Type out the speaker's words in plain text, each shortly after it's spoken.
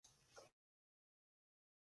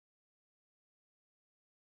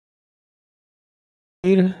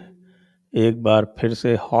एक बार फिर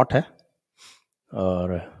से हॉट है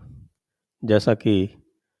और जैसा कि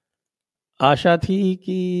आशा थी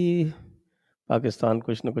कि पाकिस्तान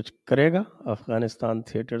कुछ न कुछ करेगा अफ़गानिस्तान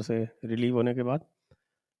थिएटर से रिलीव होने के बाद,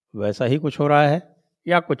 वैसा ही कुछ हो रहा है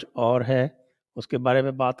या कुछ और है, उसके बारे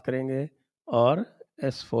में बात करेंगे। और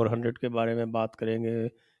S-400 के बारे में बात करेंगे।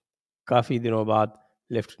 काफ़ी दिनों बाद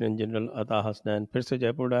लेफ्टिनेंट जनरल अता हसनैन फिर से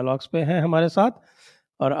जयपुर डायलॉग्स पे हैं हमारे साथ।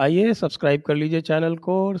 और आइए सब्सक्राइब कर लीजिए चैनल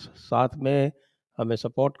को, साथ में हमें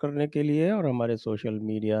सपोर्ट करने के लिए और हमारे सोशल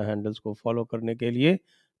मीडिया हैंडल्स को फॉलो करने के लिए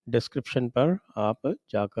डिस्क्रिप्शन पर आप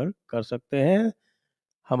जाकर कर सकते हैं।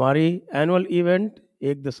 हमारी एनुअल इवेंट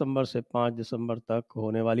 1 दिसंबर से 5 दिसंबर तक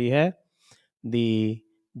होने वाली है। दी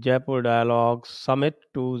जयपुर डायलॉग समिट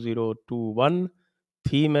 2021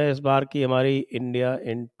 थीम है इस बार की हमारी इंडिया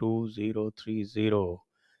इन 2030।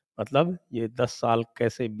 मतलब ये 10 साल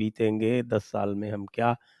कैसे बीतेंगे, 10 साल में हम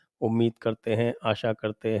क्या उम्मीद करते हैं, आशा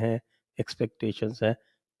करते हैं, एक्सपेक्टेशंस हैं,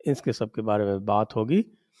 इसके सब के बारे में बात होगी।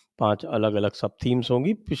 5 अलग अलग सब थीम्स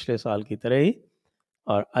होंगी पिछले साल की तरह ही।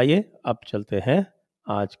 और आइए अब चलते हैं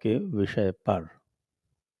आज के विषय पर।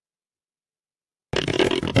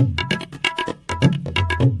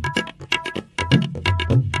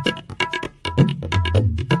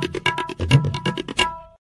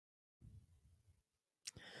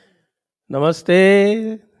 नमस्ते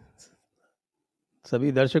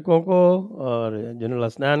सभी दर्शकों को और जनरल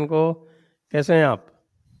हसनैन को। कैसे हैं आप?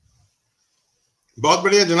 बहुत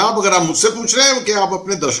बढ़िया जनाब। अगर आप मुझसे पूछ रहे हैं कि आप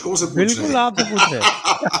अपने दर्शकों से पूछ रहे बिल्कुल हैं? आपसे पूछ रहे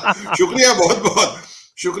हैं। शुक्रिया, बहुत बहुत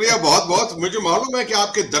शुक्रिया, बहुत बहुत। मुझे मालूम है कि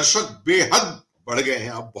आपके दर्शक बेहद बढ़ गए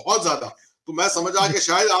हैं, अब बहुत ज्यादा। तो मैं समझा कि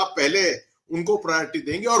शायद आप पहले उनको प्रायोरिटी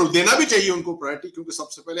देंगे, और देना भी चाहिए उनको प्रायोरिटी, क्योंकि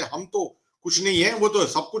सबसे पहले हम तो कुछ नहीं है, वो तो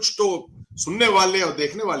सब कुछ तो सुनने वाले और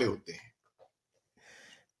देखने वाले होते हैं।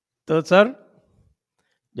 तो सर,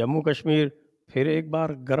 जम्मू कश्मीर फिर एक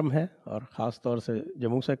बार गर्म है और ख़ास तौर से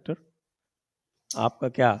जम्मू सेक्टर। आपका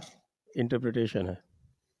क्या इंटरप्रिटेशन है?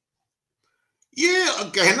 ये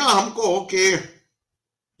कहना हमको कि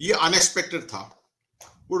ये अनएक्सपेक्टेड था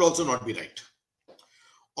would also not be right.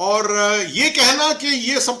 और ये कहना कि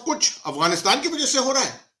ये सब कुछ अफगानिस्तान की वजह से हो रहा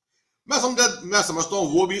है, मैं समझता हूं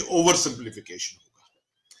वो भी ओवर सिंप्लीफिकेशन होगा।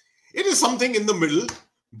 It is something in the middle.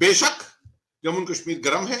 बेशक जम्मू कश्मीर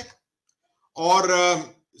गर्म है, और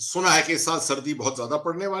सुना है कि इस साल सर्दी बहुत ज्यादा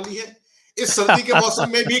पड़ने वाली है। इस सर्दी के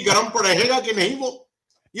मौसम में भी गर्म पड़ेगा कि नहीं, वो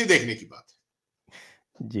ये देखने की बात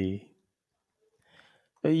है। जी,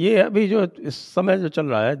 तो ये अभी जो इस समय जो चल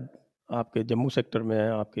रहा है आपके जम्मू सेक्टर में,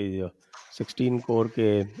 आपके 16 कोर के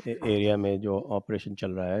एरिया में जो ऑपरेशन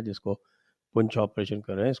चल रहा है, जिसको पुंछ ऑपरेशन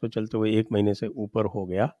कर रहे हैं, इसको चलते हुए 1 महीने से ऊपर हो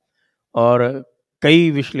गया। और कई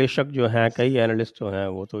विश्लेषक जो हैं, कई एनालिस्ट जो हैं,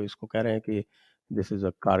 वो तो इसको कह रहे हैं कि this is a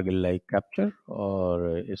Kargil like capture,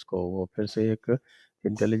 और इसको वो फिर से एक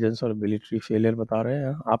इंटेलिजेंस और मिलिट्री फेलियर बता रहे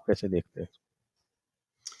हैं। आप कैसे देखते हैं?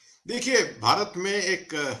 देखिए, भारत में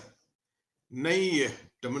एक नई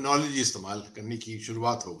टर्मिनोलॉजी इस्तेमाल करने की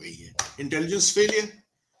शुरुआत हो गई है, intelligence failure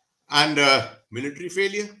and military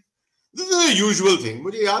failure. This is usual thing.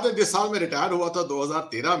 मुझे याद है जिस साल में रिटायर हुआ था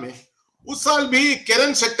 2013 में, उस साल भी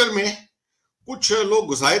केरन सेक्टर में कुछ लोग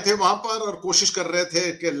घुसाए थे वहां पर और कोशिश कर रहे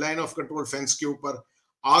थे कि लाइन ऑफ कंट्रोल फेंस के ऊपर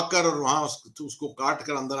आकर और वहां उसको काट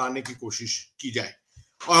कर अंदर आने की कोशिश की जाए।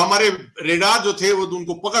 और हमारे रेडार जो थे वो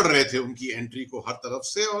उनको पकड़ रहे थे, उनकी एंट्री को हर तरफ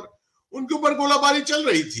से, और उनके ऊपर गोलाबारी चल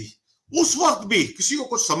रही थी। उस वक्त भी किसी को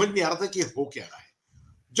कुछ समझ नहीं आ रहा था कि हो क्या रहा है।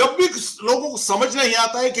 जब भी लोगों को समझ नहीं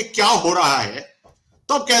आता है कि क्या हो रहा है,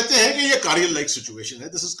 तो अब कहते हैं कि ये कारगिल लाइक सिचुएशन है,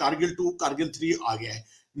 दिस इज कारगिल 2, कारगिल 3 आ गया है।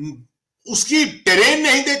 उसकी टेरेन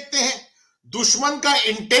नहीं देखते हैं, दुश्मन का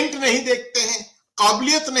इंटेंट नहीं देखते हैं,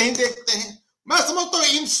 काबिलियत नहीं देखते हैं। मैं समझता हूं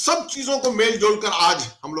इन सब चीजों को मेल जोड़कर आज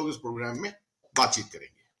हम लोग इस प्रोग्राम में बातचीत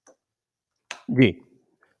करेंगे। जी,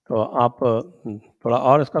 तो आप थोड़ा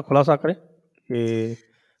और इसका खुलासा करें कि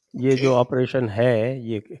ये जो ऑपरेशन है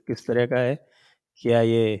ये किस तरह का है? क्या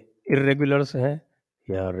ये इर्रेगुलर्स हैं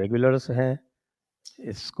या रेगुलर्स हैं?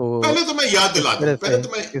 इसको पहले तो मैं याद दिला दूं,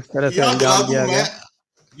 किस तरह से अंजाम दिया गया?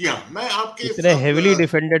 मैं आपके इतने साथ हेविली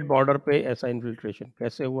डिफेंडेड बॉर्डर पे ऐसा इन्फिल्ट्रेशन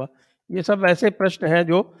कैसे हुआ? ये सब ऐसे प्रश्न हैं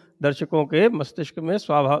जो दर्शकों के मस्तिष्क में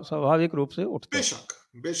स्वाभाविक रूप से उठते हैं। बेशक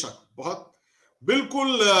बेशक बहुत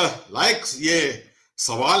बिल्कुल लायक ये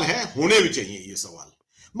सवाल है, होने भी चाहिए ये सवाल।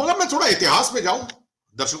 मगर मैं थोड़ा इतिहास में जाऊं,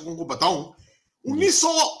 दर्शकों को बताऊं।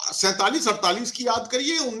 1947-48 की याद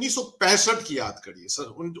करिए, 1965 की याद करिए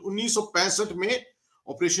सर। 1965 में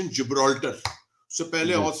ऑपरेशन जिब्राल्टर, उससे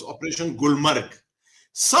पहले ऑपरेशन गुलमर्ग,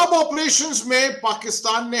 सब ऑपरेशंस में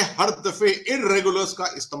पाकिस्तान ने हर दफे इर्रेगुलर्स का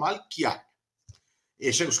इस्तेमाल किया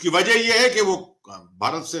है। उसकी वजह यह है कि वो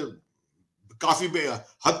भारत से काफी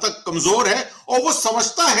हद तक कमजोर है, और वो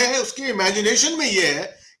समझता है, उसके इमेजिनेशन में ये है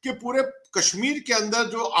कि पूरे कश्मीर के अंदर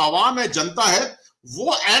जो आवाम है, जनता है,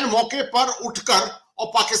 वो एन मौके पर उठकर और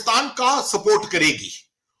पाकिस्तान का सपोर्ट करेगी,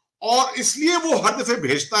 और इसलिए वो हर दफे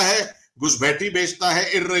भेजता है, घुसपैठी भेजता है,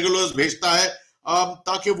 इर्रेगुलर्स भेजता है,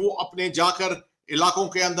 ताकि वो अपने जाकर इलाकों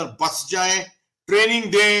के अंदर बस जाएं, ट्रेनिंग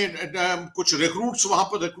दें, कुछ रिक्रूट्स वहां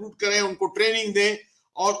पर रिक्रूट करें, उनको ट्रेनिंग दें,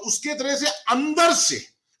 और उसके तरह से अंदर से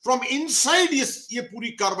फ्रॉम इनसाइड ये पूरी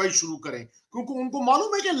कार्रवाई शुरू करें, क्योंकि उनको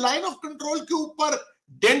मालूम है कि लाइन ऑफ कंट्रोल के ऊपर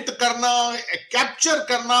डेंट करना, कैप्चर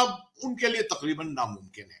करना उनके लिए तकरीबन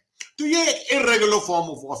नामुमकिन है। तो ये एक इर्रेगुलर फॉर्म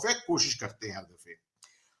ऑफ वॉरफेयर कोशिश करते हैं हर दफे।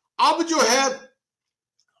 अब जो है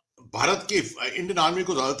भारत की इंडियन आर्मी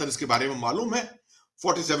को ज्यादातर इसके बारे में मालूम है।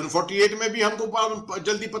 47-48 में भी हमको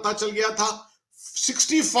जल्दी पता चल गया था।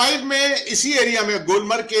 65 में इसी एरिया में,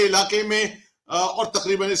 गुलमर्ग के इलाके में, और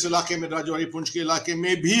तकरीबन इस इलाके में, राजौरी पुंछ के इलाके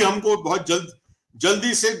में भी हमको बहुत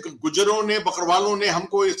जल्दी से गुजरों ने, बकरवालों ने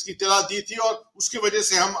हमको इसकी इत्तला दी थी, और उसकी वजह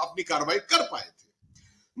से हम अपनी कार्रवाई कर पाए थे।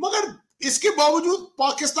 मगर इसके बावजूद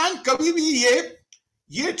पाकिस्तान कभी भी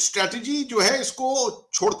ये स्ट्रेटजी जो है इसको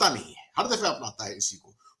छोड़ता नहीं है, हर दफे अपनाता है इसी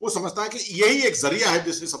को। वो समझता है कि यही एक जरिया है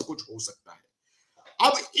जिससे सब कुछ हो सकता है।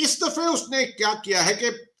 अब इस दफे उसने क्या किया है कि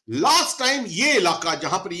लास्ट टाइम ये इलाका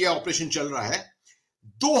जहां पर ये ऑपरेशन चल रहा है,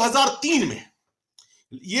 2003 में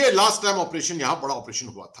ये लास्ट टाइम ऑपरेशन, यहां बड़ा ऑपरेशन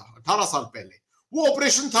हुआ था 18 साल पहले। वो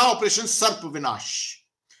ऑपरेशन था ऑपरेशन सर्प विनाश।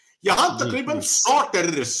 यहां तकरीबन 100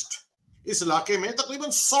 टेररिस्ट, इस इलाके में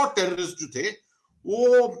तकरीबन 100 टेररिस्ट जो थे,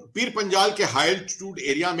 वो पीर पंजाल के हाई एल्टीट्यूड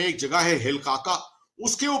एरिया में एक जगह है हिलकाका,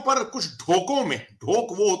 उसके ऊपर कुछ ढोकों में,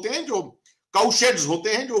 ढोक वो होते हैं जो काउशेड्स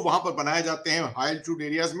होते हैं जो वहां पर बनाए जाते हैं हाई एल्टीट्यूड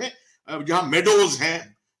एरियाज में, जहां मेडोज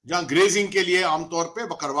हैं, जहां ग्रेजिंग के लिए आमतौर पे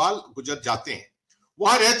बकरवाल गुजर जाते हैं,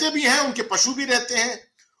 वहां रहते भी हैं, उनके पशु भी रहते हैं।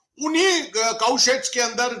 उन्हीं काउशेड्स के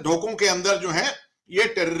अंदर, ढोकों के अंदर जो है ये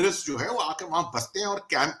टेररिस्ट जो है वो आकर वहां बसते हैं और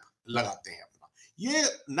कैंप लगाते हैं अपना। ये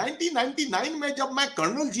 1999 में जब मैं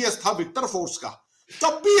कर्नल जीएस था विक्टर फोर्स का,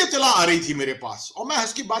 तब भी ये इत्तला आ रही थी मेरे पास, और मैं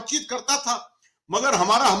इसकी बातचीत करता था, मगर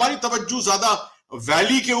हमारी तवज्जो ज्यादा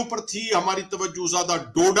वैली के ऊपर थी, हमारी तवज्जो ज्यादा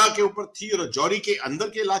डोडा के ऊपर थी, रजौरी के अंदर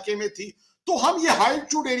के इलाके में थी, तो हम ये हाई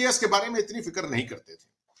एल्टीट्यूड एरियाज के बारे में इतनी फिक्र नहीं करते थे।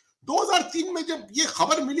 2003 में जब ये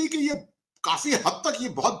खबर मिली कि ये काफी हद तक ये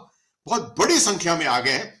बहुत बहुत बड़ी संख्या में आ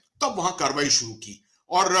गए हैं, तब वहां कार्रवाई शुरू की,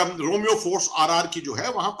 और रोमियो फोर्स आरआर की जो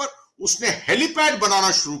है वहां पर उसने हेलीपैड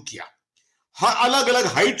बनाना शुरू किया। हर अलग अलग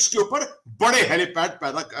हाइट्स के ऊपर बड़े हेलीपैड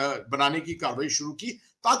बनाने की कार्रवाई शुरू की,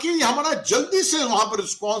 ताकि हमारा जल्दी से वहां पर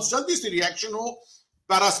रिस्पॉन्स, जल्दी से रिएक्शन हो,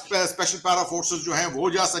 स्पेशल पैरा फोर्सेस जो हैं वो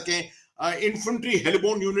जा सके, इन्फेंट्री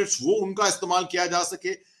हेलीबोन यूनिट्स वो उनका इस्तेमाल किया जा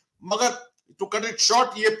सके। मगर टू कट इट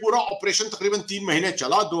शॉर्ट, ये पूरा ऑपरेशन तकरीबन 3 महीने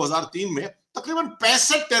चला। 2003 में तकरीबन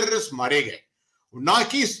 65 टेररिस्ट मारे गए, ना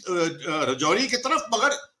कि रजौरी की तरफ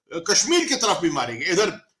मगर कश्मीर की तरफ भी मारे गए। इधर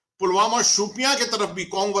पुलवामा शोपियां की तरफ भी,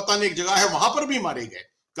 कौंग वतन एक जगह है, वहां पर भी मारे गए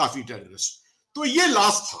काफी टेररिस्ट। तो ये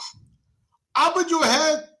लास्ट था। अब जो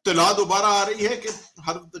है तला दोबारा आ रही है कि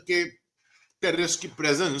हर के टेररिस्ट की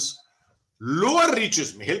प्रेजेंस लोअर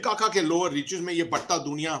रीचेस में, हिलकाका के लोअर रीचेस में, ये बट्टा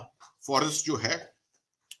दुनिया फॉरेस्ट जो है,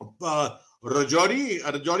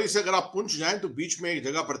 रजौरी से अगर आप पुंछ जाएं तो बीच में एक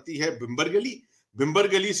जगह पड़ती है बिम्बर गली, बिम्बर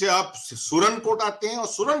गली से आप सुरनकोट आते हैं, और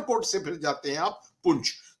सुरनकोट से फिर जाते हैं आप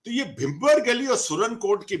पुंछ। तो ये भिम्बर गली और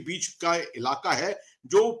सुरनकोट के बीच का इलाका है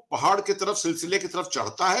जो पहाड़ की तरफ, सिलसिले की तरफ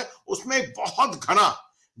चढ़ता है। उसमें एक बहुत घना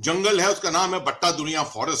जंगल है, उसका नाम है बट्टा दुनिया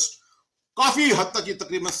फॉरेस्ट। काफी हद तक ये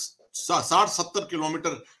तकरीबन 60-70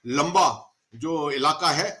 किलोमीटर लंबा जो इलाका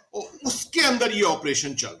है, और उसके अंदर ये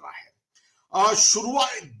ऑपरेशन चल रहा है।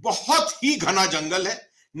 शुरुआत बहुत ही घना जंगल है,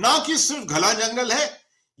 ना कि सिर्फ घना जंगल है,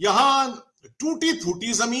 यहां टूटी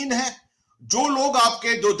फूटी जमीन है। जो लोग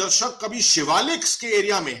आपके, जो दर्शक कभी शिवालिक्स के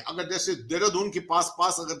एरिया में, अगर जैसे देहरादून के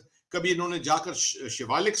पास अगर कभी इन्होंने जाकर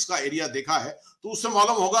शिवालिक्स का एरिया देखा है, तो उससे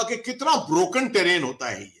मालूम होगा कि कितना ब्रोकन टेरेन होता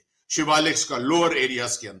है ये शिवालिक्स का लोअर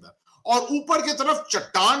एरियाज के अंदर। और ऊपर की तरफ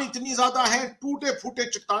चट्टान इतनी ज्यादा है, टूटे फूटे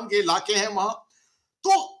चट्टान के इलाके हैं वहां,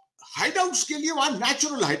 तो हाइडआउट्स के लिए वहां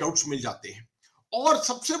नेचुरल हाइडआउट्स मिल जाते हैं। और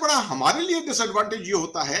सबसे बड़ा हमारे लिए डिसएडवांटेज ये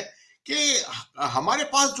होता है कि हमारे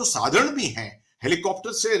पास जो साधन भी हैं,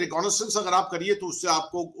 हेलीकॉप्टर से रिकॉनेसेंस अगर आप करिए तो उससे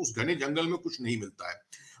आपको उस घने जंगल में कुछ नहीं मिलता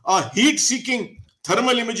है। हीट सीकिंग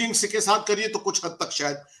थर्मल इमेजिंग से के साथ करिए तो कुछ हद तक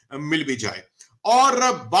शायद मिल भी जाए। और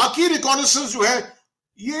बाकी रिकॉनेसेंस जो है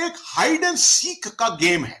ये एक हाइड एंड सीक का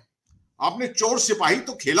गेम है। आपने चोर सिपाही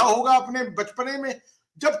तो खेला होगा अपने बचपने में।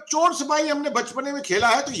 जब चोर सिपाही हमने बचपने में खेला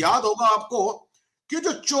है तो याद होगा आपको कि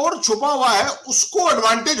जो चोर छुपा हुआ है उसको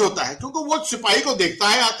एडवांटेज होता है, क्योंकि वो सिपाही को देखता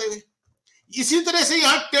है आते हुए। इसी तरह से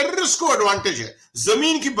यहां टेररिस्ट को एडवांटेज है,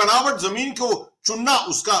 जमीन की बनावट, जमीन को चुनना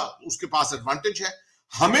उसके पास एडवांटेज है।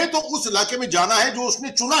 हमें तो उस इलाके में जाना है जो उसने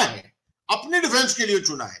चुना है, अपने डिफेंस के लिए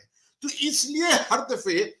चुना है। तो इसलिए हर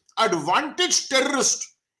दफे एडवांटेज टेररिस्ट,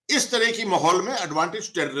 इस तरह की माहौल में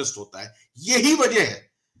एडवांटेज टेररिस्ट होता है। यही वजह है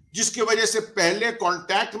जिसकी वजह से पहले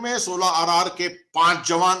कांटेक्ट में 16 आरआर के 5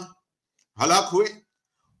 जवान हलाक हुए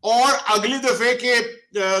और अगली दफे के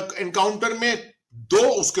एनकाउंटर में 2,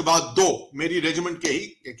 उसके बाद 2 मेरी रेजिमेंट के ही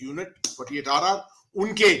एक यूनिट 48 आरआर,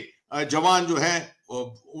 उनके जवान जो हैं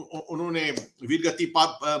उन्होंने वीरगति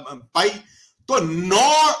पाई। तो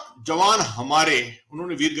 9 जवान हमारे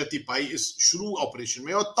उन्होंने वीरगति पाई इस शुरू ऑपरेशन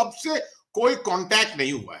में, और तब से कोई कांटेक्ट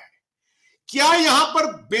नहीं हुआ है। क्या यहां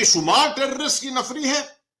पर बेशुमार टेररिस्ट की नफरी है?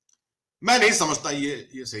 मैं नहीं समझता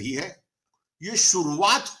ये सही है। ये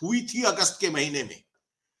शुरुआत हुई थी अगस्त के महीने में।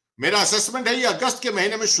 मेरा असेसमेंट है ये अगस्त के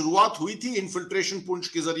महीने में शुरुआत हुई थी। इन्फिल्ट्रेशन पुंछ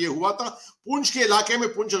के जरिए हुआ था। पुंछ के इलाके में,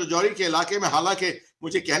 पुंछ रजौरी के इलाके में, हालांकि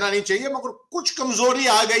मुझे कहना नहीं चाहिए मगर कुछ कमजोरी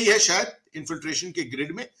आ गई है शायद इन्फिल्ट्रेशन के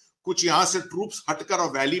ग्रिड में। कुछ यहां से ट्रूप्स हटकर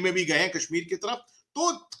और वैली में भी गए हैं कश्मीर की तरफ,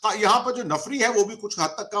 तो यहां पर जो नफरी है वो भी कुछ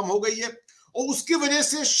हद तक कम हो गई है, और उसकी वजह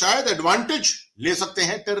से शायद एडवांटेज ले सकते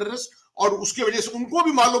हैं टेररिस्ट, और उसकी वजह से उनको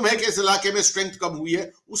भी मालूम है कि इस इलाके में स्ट्रेंथ कम हुई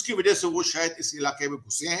है, उसकी वजह से वो शायद इस इलाके में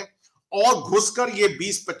घुसे हैं और घुसकर ये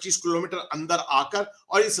 20-25 किलोमीटर अंदर आकर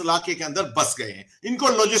और इस इलाके के अंदर बस गए हैं। इनको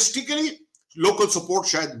लॉजिस्टिकली लोकल सपोर्ट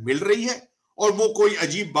शायद मिल रही है, और वो कोई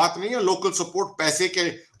अजीब बात नहीं है। लोकल सपोर्ट पैसे के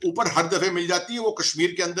ऊपर हर दफे मिल जाती है। वो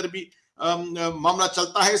कश्मीर के अंदर भी मामला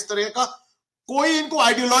चलता है इस तरह का। कोई इनको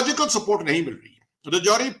आइडियोलॉजिकल सपोर्ट नहीं मिल रही है।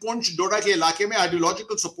 रजौरी, पुंछ, डोडा के इलाके में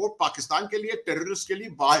आइडियोलॉजिकल सपोर्ट पाकिस्तान के लिए, टेररिस्ट के लिए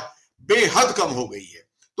बेहद कम हो गई है।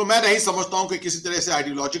 तो मैं नहीं समझता हूं कि किसी तरह से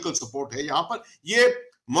आइडियोलॉजिकल सपोर्ट है यहां पर। ये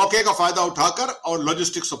मौके का फायदा उठाकर और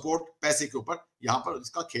लॉजिस्टिक सपोर्ट, पैसे के ऊपर यहां पर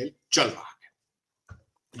इसका खेल चल रहा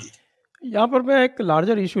है। यहाँ पर मैं एक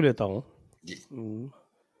लार्जर इशू लेता हूँ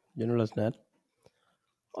जनरल हसनैन,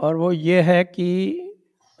 और वो ये है कि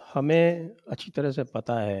हमें अच्छी तरह से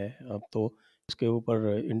पता है, अब तो इसके ऊपर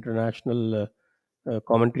इंटरनेशनल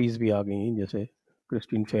कमेंट्रीज भी आ गई, जैसे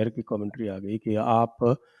क्रिस्टीन फेयर की कमेंट्री आ गई कि आप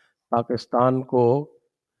पाकिस्तान को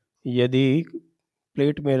यदि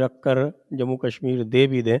प्लेट में रखकर जम्मू कश्मीर दे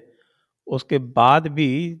भी दें, उसके बाद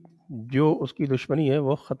भी जो उसकी दुश्मनी है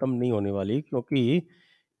वो ख़त्म नहीं होने वाली, क्योंकि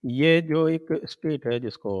ये जो एक स्टेट है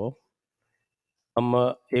जिसको हम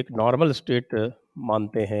एक नॉर्मल स्टेट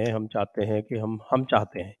मानते हैं, हम चाहते हैं कि हम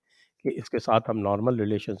चाहते हैं कि इसके साथ हम नॉर्मल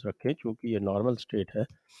रिलेशंस रखें, क्योंकि ये नॉर्मल स्टेट है।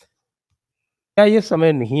 क्या ये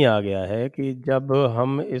समय नहीं आ गया है कि जब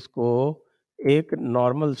हम इसको एक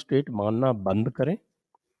नॉर्मल स्टेट मानना बंद करें?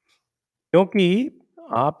 क्योंकि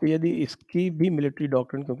आप यदि इसकी भी मिलिट्री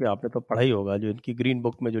डॉक्ट्रिन, क्योंकि आपने तो पढ़ा ही होगा, जो इनकी ग्रीन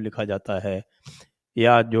बुक में जो लिखा जाता है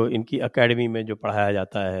या जो इनकी एकेडमी में जो पढ़ाया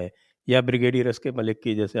जाता है, या ब्रिगेडियर एस.के. मलिक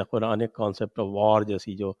की जैसे कुरानिक कॉन्सेप्ट ऑफ वॉर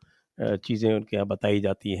जैसी जो चीज़ें उनके यहाँ बताई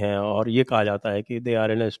जाती हैं, और ये कहा जाता है कि they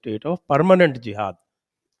are in a state of permanent जिहाद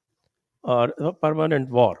और परमानेंट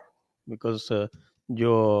वॉर, बिकॉज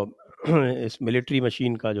जो इस मिलिट्री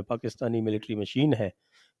मशीन का, जो पाकिस्तानी मिलिट्री मशीन है,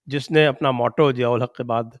 जिसने अपना मोटो जियाउल हक के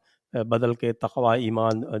बाद बदल के तक़वा,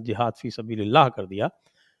 ईमान, जिहाद फ़ी सबीलिल्लाह कर दिया,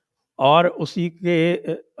 और उसी के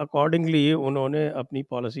अकॉर्डिंगली उन्होंने अपनी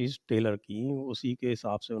पॉलिसीज़ टेलर की, उसी के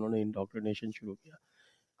हिसाब से उन्होंने इंडोक्ट्रिनेशन शुरू किया।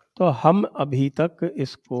 तो हम अभी तक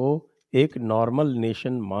इसको एक नॉर्मल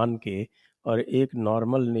नेशन मान के और एक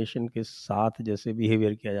नॉर्मल नेशन के साथ जैसे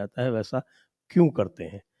बिहेवियर किया जाता है वैसा क्यों करते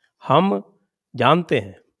हैं? हम जानते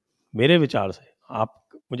हैं, मेरे विचार से, आप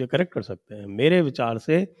मुझे करेक्ट कर सकते हैं, मेरे विचार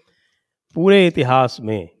से पूरे इतिहास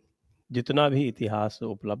में जितना भी इतिहास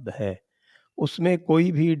उपलब्ध है उसमें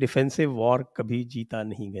कोई भी डिफेंसिव वॉर कभी जीता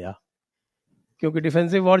नहीं गया, क्योंकि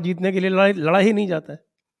डिफेंसिव वॉर जीतने के लिए लड़ा ही नहीं जाता है।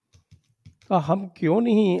 तो हम क्यों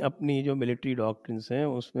नहीं अपनी जो मिलिट्री डॉक्ट्रिन्स हैं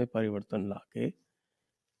उसमें परिवर्तन लाके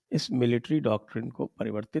इस मिलिट्री डॉक्ट्रिन को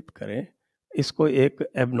परिवर्तित करें, इसको एक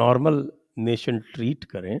एबनॉर्मल नेशन ट्रीट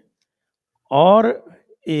करें, और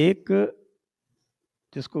एक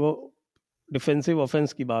जिसको डिफेंसिव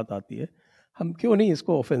ऑफेंस की बात आती है, हम क्यों नहीं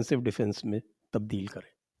इसको ऑफेंसिव डिफेंस में तब्दील करें?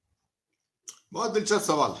 बहुत दिलचस्प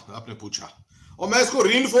सवाल आपने पूछा, और मैं इसको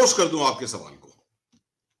रीइंफोर्स कर दूं आपके सवाल को।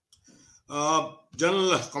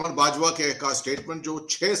 जनरल कमर बाजवा के का स्टेटमेंट जो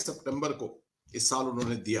 6 सितंबर को इस साल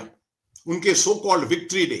उन्होंने दिया, उनके so called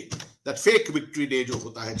victory day, that fake victory day जो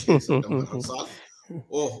होता है 6 सितंबर हर साल,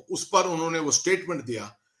 उस पर उन्होंने वो स्टेटमेंट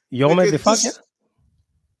दिया। यौम दिफा क्या?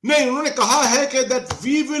 नहीं, उन्होंने कहा है कि that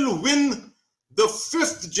we will win the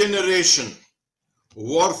 5th generation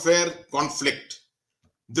warfare conflict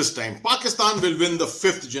this time. Pakistan will win the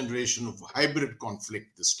 5th generation of hybrid conflict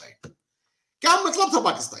this time. क्या मतलब था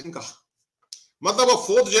पाकिस्तान का? मतलब अब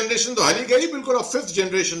 4th जनरेशन तो हारी गई, बिल्कुल अब 5th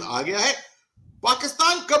जनरेशन आ गया है।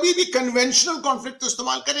 पाकिस्तान कभी भी कन्वेंशनल कॉन्फ्लिक्ट तो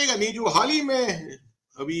इस्तेमाल करेगा नहीं। जो हाल ही में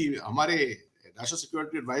अभी हमारे नेशनल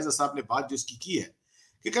सिक्योरिटी एडवाइजर साहब ने बात जिसकी की है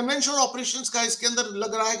कि कन्वेंशनल ऑपरेशंस का इसके अंदर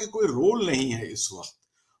लग रहा है कि कोई रोल नहीं है इस वक्त,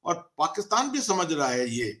 और पाकिस्तान भी समझ रहा है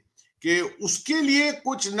ये कि उसके लिए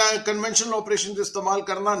कुछ कन्वेंशनल ऑपरेशंस इस्तेमाल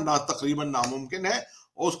करना ना तकरीबन नामुमकिन है।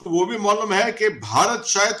 और उसको वो भी मालूम है कि भारत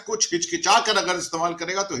शायद कुछ हिचकिचा कर अगर इस्तेमाल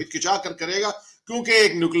करेगा तो हिचकिचा कर करेगा, क्योंकि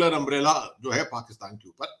एक न्यूक्लियर अम्ब्रेला जो है पाकिस्तान के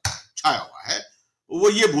ऊपर छाया हुआ है। वो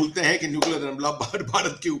ये भूलते हैं कि न्यूक्लियर अम्ब्रेला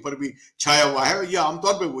भारत के ऊपर भी छाया हुआ है, ये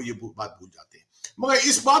आमतौर पर वो ये बात भूल जाते हैं। मगर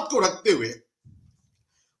इस बात को रखते हुए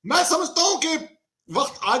मैं समझता हूं कि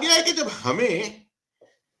वक्त आ गया है कि जब हमें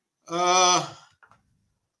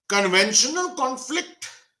कन्वेंशनल कॉन्फ्लिक्ट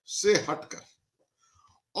से हटकर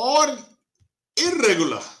और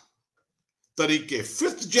इर्रेगुलर तरीके,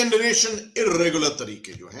 फिफ्थ जनरेशन इर्रेगुलर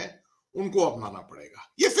तरीके जो है उनको अपनाना पड़ेगा।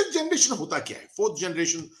 ये फिफ्थ जनरेशन होता क्या है, फोर्थ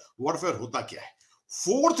जनरेशन वॉरफेयर होता क्या है?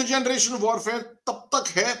 फोर्थ जनरेशन वॉरफेयर तब तक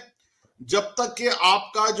है जब तक कि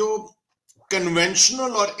आपका जो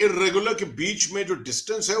कन्वेंशनल और इर्रेगुलर के बीच में जो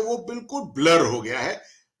डिस्टेंस है वो बिल्कुल ब्लर हो गया है।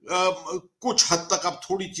 कुछ हद तक आप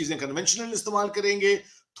थोड़ी चीजें कन्वेंशनल इस्तेमाल करेंगे,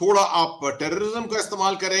 थोड़ा आप टेररिज्म का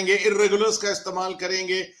इस्तेमाल करेंगे, इर्रेगुलर्स का इस्तेमाल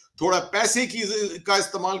करेंगे, थोड़ा पैसे का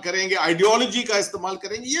इस्तेमाल करेंगे, आइडियोलॉजी का इस्तेमाल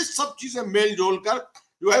करेंगे। ये सब चीजें मेल जोल कर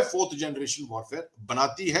जो है फोर्थ जनरेशन वॉरफेयर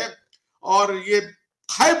बनाती है, और ये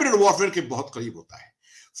हाइब्रिड वॉरफेयर के बहुत करीब होता है।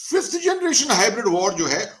 फिफ्थ जनरेशन हाइब्रिड वॉर जो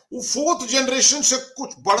है वो फोर्थ जनरेशन से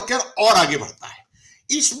कुछ बढ़कर और आगे बढ़ता है।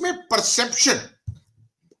 इसमें perception,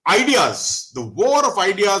 ideas, the war of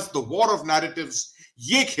ideas, the war of narratives,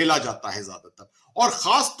 ये खेला जाता है ज्यादातर। और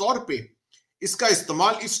खास तौर पे इसका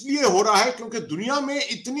इस्तेमाल इसलिए हो रहा है क्योंकि दुनिया में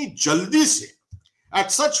इतनी जल्दी से, at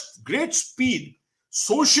such great speed,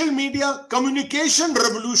 social media communication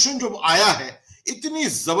revolution जो आया है, इतनी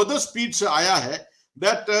जबरदस्त स्पीड से आया है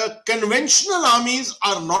that conventional armies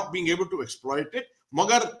are not being able to exploit it,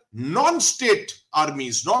 मगर non-state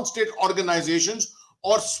armies, non-state organizations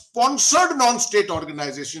और sponsored non-state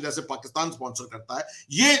organizations जैसे पाकिस्तान स्पॉन्सर करता है,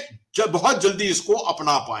 ये बहुत जल्दी इसको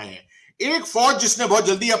अपना पाए हैं। एक फौज जिसने बहुत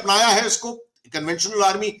जल्दी अपनाया है इसको, conventional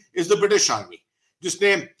army, is the British army,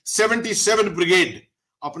 जिसने 77 ब्रिगेड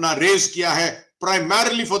अपना रेज किया है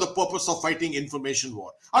primarily for the purpose of fighting information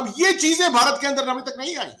war. अब ये चीजें भारत के अंदर अभी तक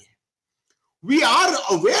नहीं आई है। We are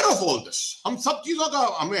aware of all this, हम सब चीजों का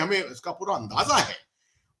हमें इसका पूरा अंदाजा है,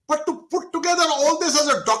 but to put together all this as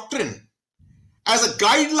a doctrine, as a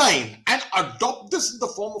guideline and adopt this in the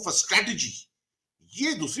form of a strategy,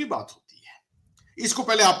 ये दूसरी बात होती है। इसको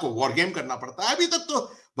पहले आपको वॉर गेम करना पड़ता है। अभी तक तो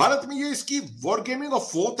भारत में ये इसकी war gaming of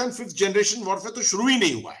fourth and fifth generation warfare तो शुरू ही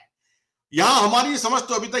नहीं हुआ है। यहां हमारी समझ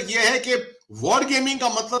तो अभी तक यह है कि वॉर गेमिंग का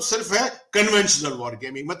मतलब सिर्फ है कन्वेंशनल वॉर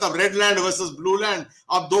गेमिंग, मतलब red land versus blue land.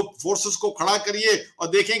 आप दो फोर्सेस को खड़ा करिए और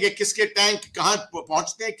देखेंगे किसके टैंक कहां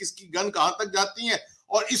पहुंचते हैं, किसकी गन कहां तक जाती है,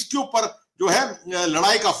 और इसके ऊपर जो है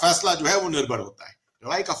लड़ाई का फैसला जो है वो निर्भर होता है।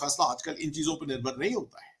 लड़ाई का फैसला आजकल इन चीजों पर निर्भर नहीं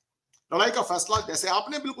होता है। लड़ाई का फैसला, जैसे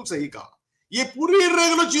आपने बिल्कुल सही कहा, ये पूरी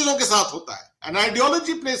इर्रेगुलर चीजों के साथ होता है। And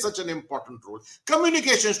ideology plays such an important role,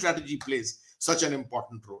 communication strategy plays such an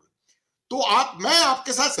important role. तो मैं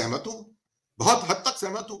आपके साथ सहमत हूं, बहुत हद तक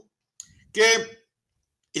सहमत हूं कि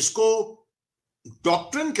इसको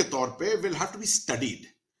डॉक्ट्रिन के तौर पे will have to be studied.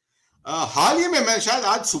 हाल ही में मैं शायद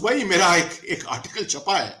आज सुबह ही मेरा एक आर्टिकल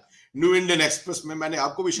छपा है न्यू इंडियन एक्सप्रेस में, मैंने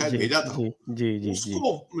आपको भी शायद भेजा था। जी,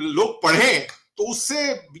 उसको लोग पढ़ें तो उससे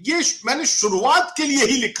ये मैंने शुरुआत के लिए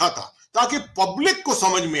ही लिखा था ताकि पब्लिक को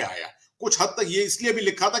समझ में आया। कुछ हद तक ये इसलिए भी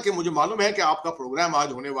लिखा था कि मुझे मालूम है कि आपका प्रोग्राम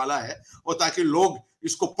आज होने वाला है, और ताकि लोग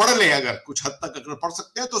इसको पढ़ लें, अगर कुछ हद तक अगर पढ़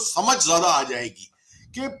सकते हैं तो समझ ज्यादा आ जाएगी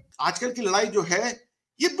कि आजकल की लड़ाई जो है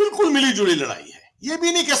ये बिल्कुल मिली जुली लड़ाई है। ये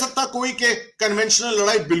भी नहीं कह सकता कोई कि कन्वेंशनल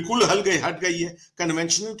लड़ाई बिल्कुल हट गई है।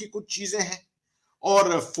 कन्वेंशनल की कुछ चीजें हैं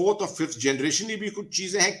और फोर्थ और फिफ्थ जनरेशन की भी कुछ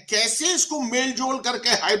चीजें हैं। कैसे इसको मेल जोल करके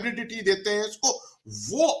हाइब्रिडिटी देते हैं इसको,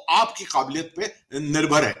 वो आपकी काबिलियत पे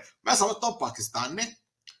निर्भर है। मैं समझता हूं पाकिस्तान ने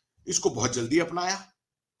इसको बहुत जल्दी अपनाया।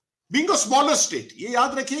 बीइंग अ स्मॉलर स्टेट, ये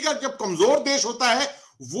याद रखिएगा, जब कमजोर देश होता है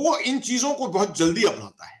वो इन चीजों को बहुत जल्दी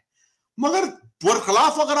अपनाता है। मगर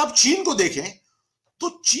बरखलाफ अगर आप चीन को देखें तो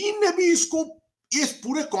चीन ने भी इसको, इस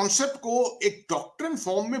पूरे कॉन्सेप्ट को एक डॉक्ट्रिन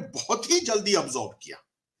फॉर्म में बहुत ही जल्दी अब्सॉर्ब किया।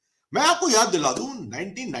 मैं आपको याद दिला दूं,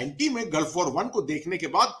 1990 में गल्फ वॉर 1 को देखने के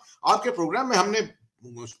बाद आपके प्रोग्राम में हमने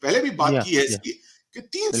पहले भी बात की है इसकी कि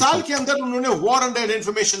 3 साल के अंदर उन्होंने वॉर अंडर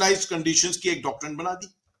इंफॉर्मेशनाइज्ड कंडीशंस की एक डॉक्ट्रिन बना दी,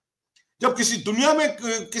 जब किसी दुनिया में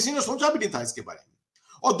किसी ने सोचा भी नहीं था इसके बारे में।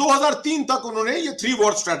 और 2003 तक उन्होंने ये 3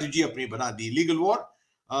 वॉर स्ट्रैटेजी अपनी बना दी, legal war,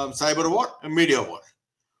 cyber war, media war.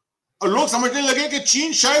 और लोग समझने लगे कि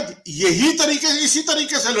चीन शायद इसी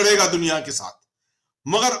तरीके से लड़ेगा दुनिया के साथ।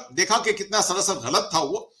 मगर देखा कि कितना सरासर गलत था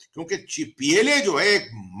वो, क्योंकि पीएलए जो है एक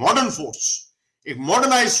मॉडर्न फोर्स, एक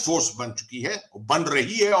मॉडर्नाइज फोर्स बन चुकी है, बन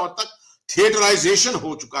रही है, और तक थिएटराइजेशन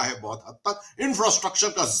हो चुका है बहुत हद तक, इंफ्रास्ट्रक्चर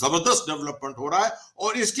का जबरदस्त डेवलपमेंट हो रहा है,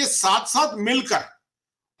 और इसके साथ साथ मिलकर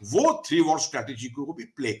वो 3 वॉर स्ट्रेटेजी को भी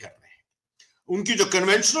प्ले कर रहे हैं। उनकी जो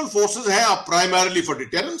कन्वेंशनल फोर्सेस हैं आप प्राइमरली फॉर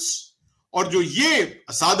डिटेरेंस, और जो ये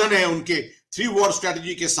साधन है उनके 3 वॉर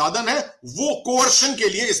स्ट्रेटेजी के साधन है वो कोवर्शन के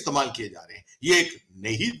लिए इस्तेमाल किए जा रहे हैं। ये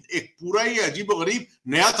एक पूरा ही अजीब गरीब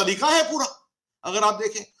नया तरीका है पूरा, अगर आप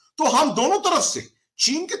देखें तो हम दोनों तरफ से,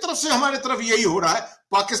 चीन की तरफ से हमारे तरफ यही हो रहा है,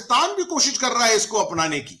 पाकिस्तान भी कोशिश कर रहा है इसको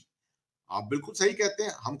अपनाने की। आप बिल्कुल सही कहते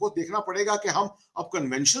हैं, हमको देखना पड़ेगा कि हम अब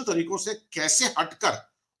कन्वेंशनल तरीकों से कैसे हटकर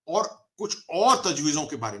और कुछ और तजवीजों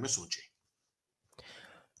के बारे में सोचें।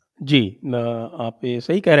 जी, आप ये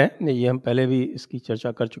सही कह रहे हैं, ये हम पहले भी इसकी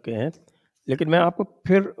चर्चा कर चुके हैं, लेकिन मैं आपको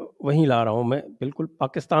फिर वहीं ला रहा हूँ। मैं बिल्कुल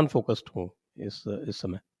पाकिस्तान फोकस्ड हूँ इस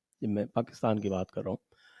समय, जब मैं पाकिस्तान की बात कर रहा हूँ,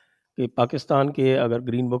 कि पाकिस्तान के अगर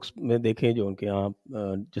ग्रीन बुक्स में देखें, जो उनके यहाँ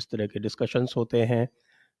जिस तरह के डिस्कशंस होते हैं,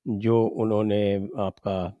 जो उन्होंने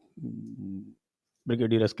आपका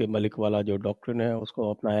ब्रिगेडियर एस के मलिक वाला जो डॉक्ट्रिन है उसको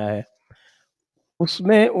अपनाया है,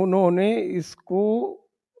 उसमें उन्होंने इसको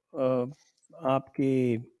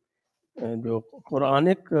आपकी जो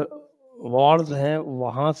कुरानिक वॉर्स हैं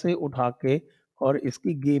वहाँ से उठा के और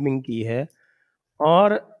इसकी गेमिंग की है,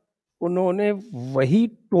 और उन्होंने वही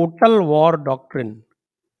टोटल वॉर डॉक्ट्रिन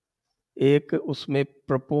एक उसमें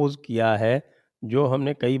प्रपोज किया है, जो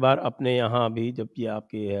हमने कई बार अपने यहाँ भी, जब ये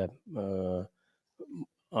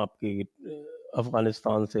आपके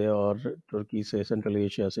अफ़गानिस्तान से और तुर्की से, सेंट्रल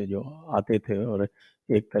एशिया से जो आते थे और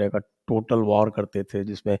एक तरह का टोटल वॉर करते थे,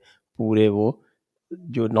 जिसमें पूरे वो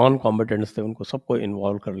जो नॉन कॉम्बेटेंट्स थे उनको सबको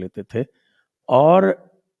इन्वॉल्व कर लेते थे, और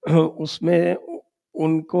उसमें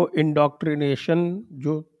उनको इंडोक्ट्रिनेशन,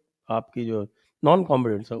 जो आपकी जो नॉन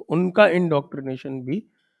कॉम्बेटेंट्स है उनका इंडोक्ट्रिनेशन भी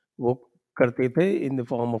वो करते थे in the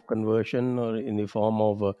form of conversion और in the form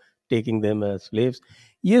of taking them as slaves.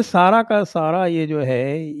 ये सारा का सारा ये जो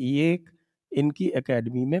है, ये इनकी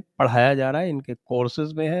एकेडमी में पढ़ाया जा रहा है, इनके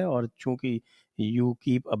कोर्सेज में है, और चूंकि you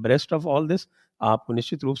keep abreast of all this, आपको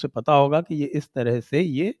निश्चित रूप से पता होगा कि ये इस तरह से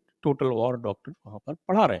ये टोटल वॉर डॉक्ट्रिन वहाँ पर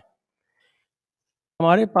पढ़ा रहे हैं।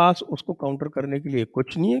 हमारे पास उसको काउंटर करने के लिए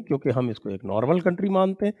कुछ नहीं है, क्योंकि हम इसको एक नॉर्मल कंट्री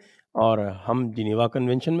मानते हैं और हम जिनेवा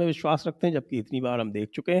कन्वेंशन में विश्वास रखते हैं, जबकि इतनी बार हम देख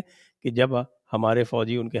चुके हैं कि जब हमारे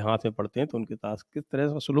फौजी उनके हाथ में पड़ते हैं तो उनके साथ किस तरह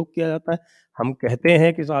से सलूक किया जाता है। हम कहते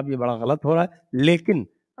हैं कि साहब ये बड़ा गलत हो रहा है, लेकिन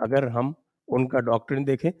अगर हम उनका डॉक्ट्रिन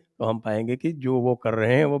देखें तो हम पाएंगे कि जो वो कर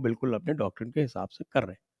रहे हैं वो बिल्कुल अपने डॉक्ट्रिन के हिसाब से कर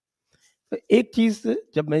रहे हैं। तो एक चीज़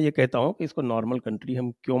जब मैं ये कहता हूँ कि इसको नॉर्मल कंट्री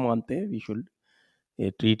हम क्यों मानते हैं, we should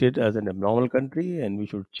treat it as an abnormal country, and we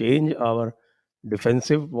should change our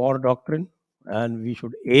defensive war doctrine, and we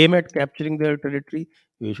should aim at capturing their territory,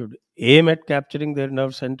 we should aim at capturing their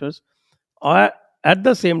nerve centers, और at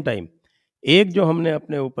the same time एक जो हमने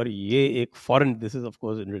अपने ऊपर ये एक foreign, this is of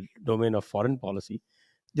course in domain of foreign policy,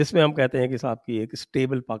 जिसमें हम कहते हैं कि साहब की एक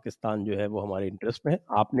स्टेबल पाकिस्तान जो है वो हमारे इंटरेस्ट में है।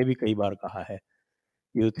 आपने भी कई बार कहा है,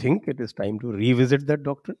 you think it is time to revisit that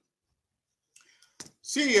doctrine?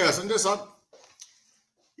 सी संजय साहब,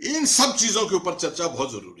 इन सब चीजों के ऊपर चर्चा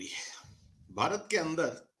बहुत जरूरी है। भारत के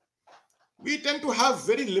अंदर we tend to have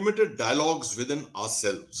very limited dialogues within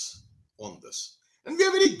ourselves on this, and we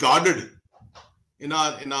are very guarded in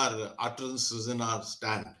our utterances, in our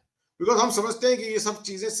stand, because हम समझते हैं कि ये सब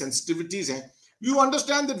चीजें sensitivities हैं। You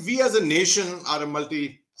understand that we as a nation are a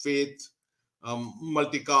multi-faith,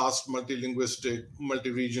 multi-caste, multi-linguistic,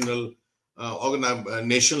 multi-regional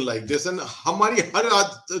nation like this, and हमारी हर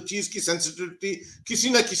चीज की सेंसिटिविटी किसी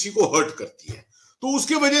ना किसी को हर्ट करती है, तो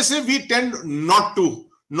उसके वजह से we tend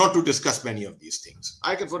not to discuss many of these things.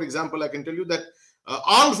 For example, I can tell you that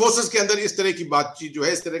armed forces के अंदर इस तरह की बातचीत जो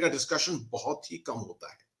है, इस तरह का डिस्कशन बहुत ही कम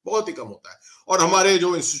होता है, बहुत ही कम होता है। और हमारे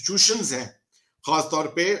जो इंस्टीट्यूशंस हैं खासतौर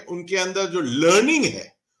पे, उनके अंदर जो लर्निंग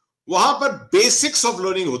है वहां पर बेसिक्स ऑफ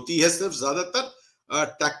लर्निंग होती है सिर्फ, ज्यादातर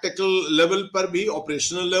टैक्टिकल लेवल पर भी,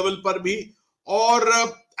 ऑपरेशनल लेवल पर भी, और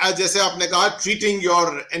जैसे आपने कहा, treating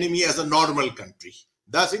your enemy as a normal country,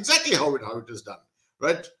 that's exactly how it is done,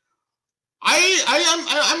 right?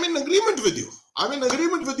 I'm in agreement with you. I'm in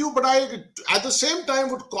agreement with you, but I, at the same time,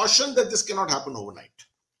 would caution that this cannot happen overnight.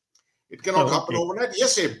 It cannot happen overnight.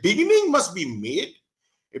 Yes, a beginning must be made.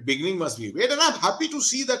 A beginning must be made, and I'm happy to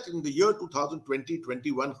see that in the year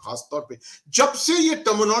 2020-21, खास तौर पे जब से ये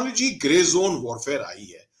terminology grey zone warfare आई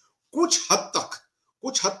है, कुछ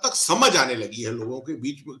हद तक समझ आने लगी है लोगों के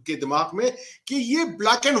बीच के दिमाग में कि ये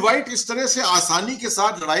ब्लैक एंड व्हाइट इस तरह से आसानी के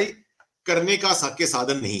साथ लड़ाई करने का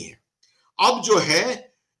साधन नहीं है। अब जो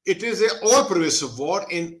है, it is a all pervasive war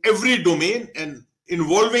in every domain, and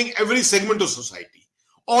involving every segment of society.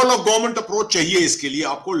 All of government approach चाहिए इसके लिए,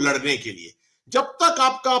 आपको लड़ने के लिए. जब तक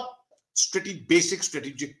आपका basic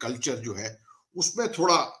strategic culture जो है उसमें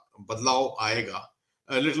थोड़ा बदलाव आएगा,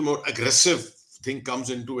 a little more aggressive thing comes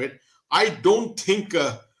into it, I don't think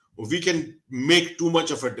we can make too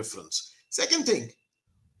much of a difference. Second thing,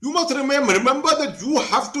 you must remember that you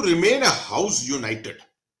have to remain a house united.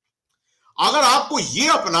 अगर आपको ये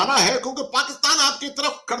अपनाना है, क्योंकि पाकिस्तान आपकी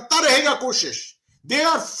तरफ करता रहेगा कोशिश. They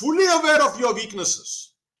are fully aware of your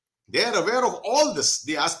weaknesses. They are aware of all this,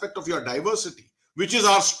 the aspect of your diversity, which is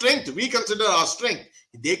our strength. We consider our strength.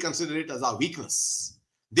 They consider it as our weakness.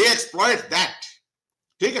 They exploit that.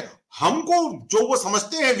 ठीक है, हमको जो वो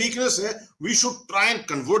समझते हैं weakness है, we should try and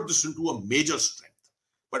convert this into a major strength.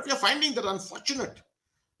 But we are finding that unfortunate.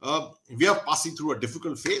 We are passing through a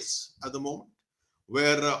difficult phase at the moment,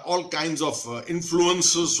 where all kinds of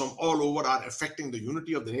influences from all over are affecting the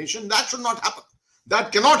unity of the nation. That should not happen.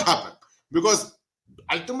 That cannot happen, because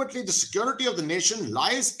ultimately the security of the nation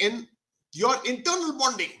lies in your internal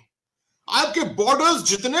bonding. आपके borders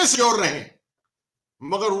जितने secure रहें,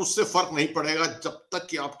 मगर उससे फर्क नहीं पड़ेगा जब तक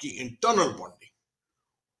कि आपकी internal bonding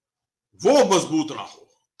वो मजबूत ना हो.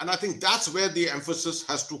 And I think that's where the emphasis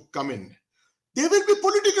has to come in. There will be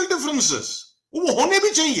political differences. वो होने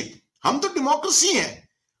भी चाहिए. हम तो democracy हैं.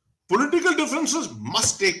 Political differences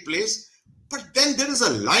must take place, but then there is a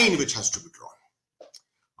line which has to be drawn.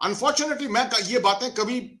 Unfortunately, मैं ये बातें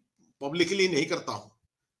कभी publicly नहीं करता हूं,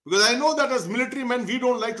 because I know that as military men we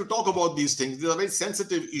don't like to talk about these things. These are very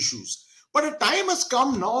sensitive issues. But a time has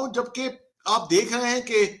come now जबकि आप देख रहे हैं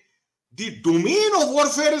कि the domain of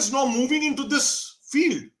warfare is now moving into this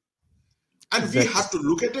field, and we have to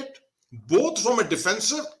look at it both from a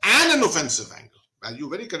defensive and an offensive angle, as you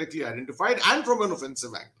very correctly identified, and from an offensive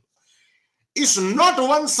angle. It's not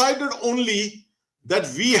one-sided only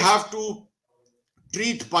that we have to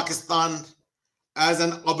treat Pakistan as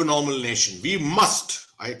an abnormal nation. We must.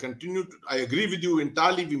 I agree with you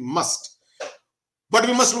entirely. We must. But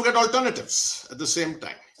we must look at alternatives at the same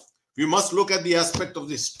time. We must look at the aspect of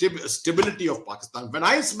the stability of Pakistan. When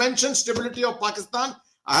I mention stability of Pakistan,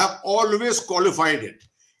 I have always qualified it.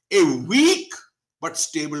 A weak but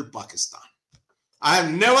stable Pakistan. I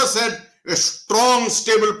have never said a strong,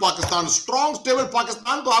 stable Pakistan. Strong, stable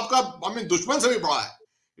Pakistan, तो आपका दुश्मन से भी बड़ा है.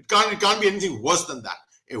 It can't be anything worse than that.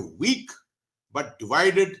 A weak but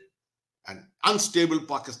divided and unstable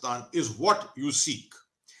Pakistan is what you seek.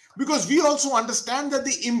 Because we also understand that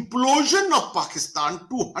the implosion of Pakistan,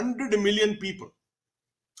 200 million people.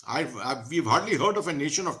 We've hardly heard of a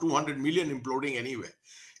nation of 200 million imploding anywhere.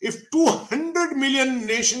 If 200 million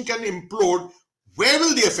nation can implode, where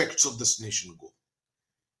will the effects of this nation go?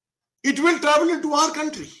 It will travel into our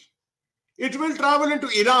country. It will travel into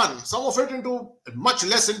Iran, some of it into, much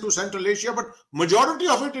less into Central Asia, but majority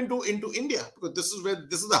of it into India, because this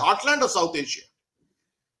is the heartland of South Asia.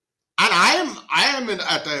 And I am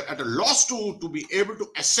at a loss to be able to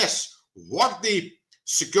assess what the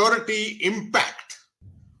security impact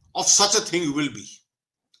of such a thing will be.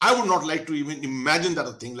 I would not like to even imagine that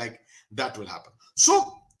a thing like that will happen.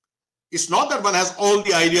 So it's not that one has all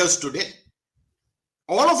the ideas today.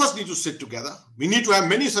 All of us need to sit together. We need to have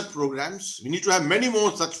many such programs. We need to have many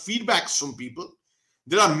more such feedbacks from people.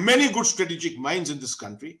 There are many good strategic minds in this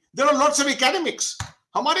country. There are lots of academics.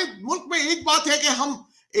 हमारे मुल्क में एक बात है कि हम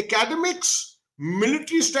academics,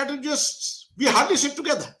 military strategists, we hardly sit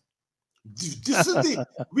together.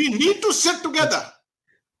 We need to sit together.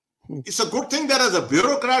 It's a good thing that as a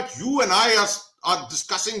bureaucrat, you and I are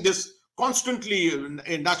discussing this constantly in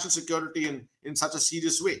national security in such a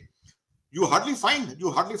serious way. You hardly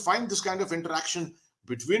find this kind of interaction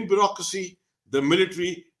between bureaucracy, the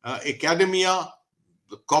military, academia,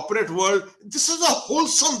 the corporate world. This is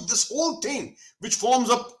this whole thing which forms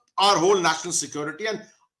up our whole national security. And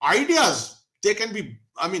ideas, they can be,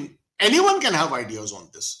 anyone can have ideas on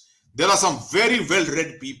this. There are some very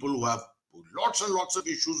well-read people who have lots and lots of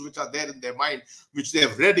issues which are there in their mind, which they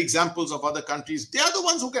have read examples of other countries. They are the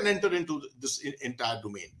ones who can enter into this entire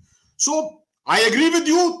domain. So I agree with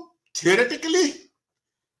you. Theoretically,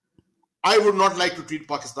 I would not like to treat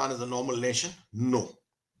Pakistan as a normal nation. No.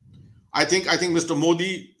 I think Mr.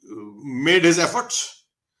 Modi made his efforts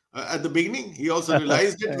at the beginning. He also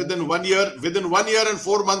realized it within 1 year. Within 1 year and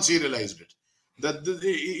 4 months, he realized it. That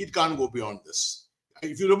it can't go beyond this.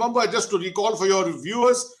 If you remember, just to recall for your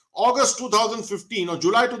viewers, August 2015 or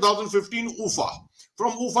July 2015, UFA.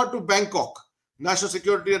 From UFA to Bangkok, National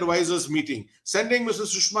Security Advisors meeting, sending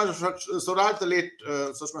Mrs. Sushma Swaraj, the late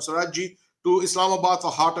Sushma Swaraj ji, to Islamabad for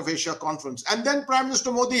Heart of Asia conference. And then Prime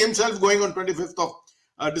Minister Modi himself going on 25th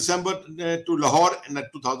of December to Lahore in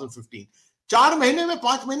 2015. 4 महीने में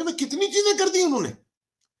 5 महीने में कितनी चीजें कर दी उन्होंने.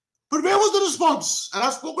 But where was the response? And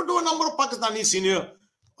I've spoken to a number of Pakistani senior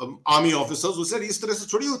army officers who said, इस तरह से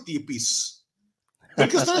थोड़ी होती है peace. फिर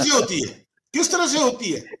किस तरह से होती है? किस तरह से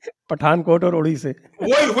होती है? पठानकोट और उड़ी से.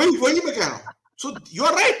 वही मैं कह रहा हूं. So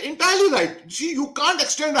you're right, entirely right. See, you can't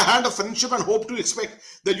extend a hand of friendship and hope to expect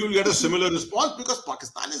that you'll get a similar response, because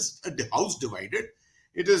Pakistan is a house divided.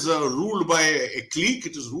 It is ruled by a clique.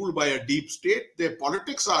 It is ruled by a deep state. Their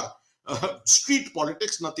politics are street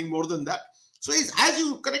politics, nothing more than that. So, as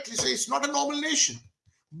you correctly say, it's not a normal nation.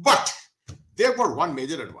 But they've got one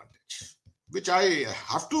major advantage, which I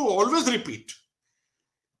have to always repeat.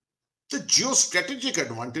 The geostrategic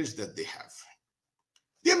advantage that they have.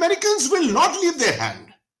 The Americans will not leave their hand.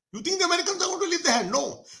 You think the Americans are going to leave their hand?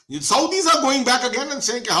 No. The Saudis are going back again and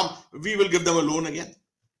saying, we will give them a loan again.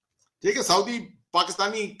 ठीक है, Saudi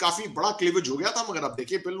Pakistani काफी बड़ा cleavage हो गया था, मगर अब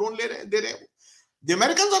देखिए फिर लोन दे रहे हैं. The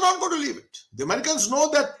Americans are not going to leave it. The Americans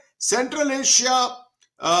know that Central Asia,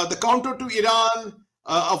 the counter to Iran,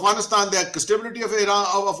 Afghanistan, the stability of Iran,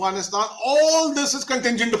 of Afghanistan, all this is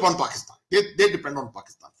contingent upon Pakistan. They depend on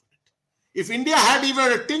Pakistan for it. If India had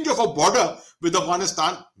even a tinge of a border with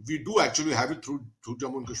Afghanistan, we do actually have it through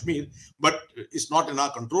Jammu and Kashmir, but it's not in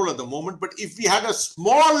our control at the moment. But if we had a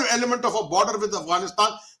small element of a border with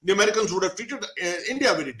Afghanistan, the Americans would have treated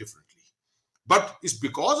India very differently. But it's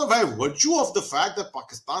because of by virtue of the fact that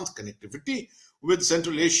Pakistan's connectivity with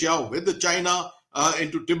Central Asia, with China,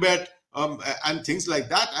 into Tibet, and things like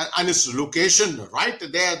that, and its location right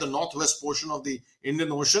there, the northwest portion of the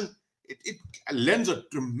Indian Ocean, it lends a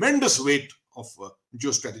tremendous weight of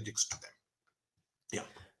geostrategics to them. Yeah.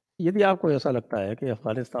 यदि आपको ऐसा लगता है कि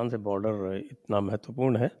अफगानिस्तान से border इतना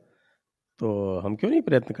महत्वपूर्ण है, तो हम क्यों नहीं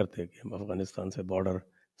प्रयत्न करते कि हम अफगानिस्तान से बॉर्डर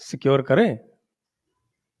सिक्योर करें?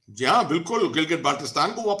 जी हाँ, बिल्कुल. गिलगित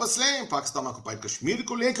बाल्टिस्तान को वापस लें, पाकिस्तान ऑक्युपाइड कश्मीर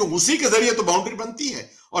को लें, क्योंकि उसी के जरिए तो बाउंड्री बनती है.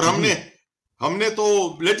 और हमने तो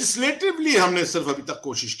लेजिस्लेटिवली हमने सिर्फ अभी तक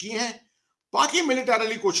कोशिश की है, बाकी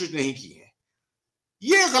मिलिटरली कोशिश नहीं की है.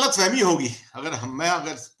 ये गलत फहमी होगी अगर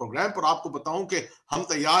अगर प्रोग्राम पर आपको बताऊं कि हम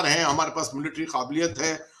तैयार हैं, हमारे पास मिलिट्री काबिलियत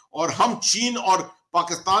है, और हम चीन और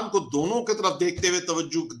पाकिस्तान को दोनों की तरफ देखते हुए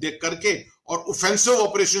तवज्जो देख करके और ऑफेंसिव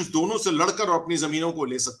ऑपरेशंस दोनों से लड़कर और अपनी जमीनों को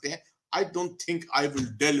ले सकते हैं. I don't think I will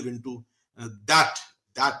delve into that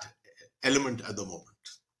element at the moment.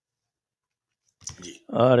 जी.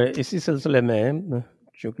 और इसी सिलसिले में,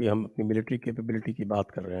 चूंकि हम अपनी मिलिट्री कैपेबिलिटी की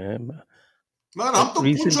बात कर रहे हैं, मगर हम तो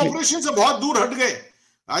पुंछ ऑपरेशन से बहुत दूर हट गए.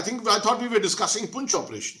 I thought we were discussing Poonch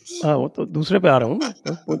operations. हाँ, वो तो दूसरे पे आ रहा हूँ.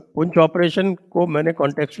 पुंछ ऑपरेशन को मैंने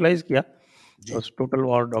कॉन्टेक्चुअलाइज किया उस टोटल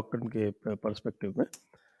वॉर डॉक्ट्रिन के पर्सपेक्टिव में.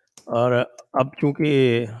 और अब चूंकि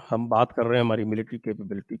हम बात कर रहे हैं हमारी मिलिट्री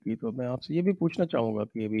कैपेबिलिटी की, तो मैं आपसे ये भी पूछना चाहूँगा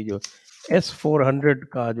कि अभी जो S-400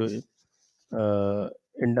 का जो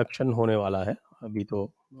इंडक्शन होने वाला है, अभी तो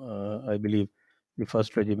I believe the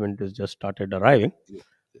first regiment is just started arriving,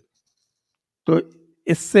 तो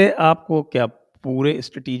इससे आपको क्या पूरे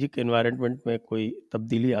स्ट्रेटेजिक एनवायरनमेंट में कोई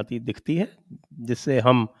तब्दीली आती दिखती है, जिससे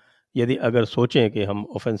हम यदि अगर सोचें कि हम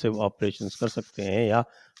ऑफेंसिव ऑपरेशंस कर सकते हैं, या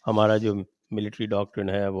हमारा जो मिलिट्री डॉक्ट्रिन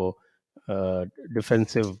है वो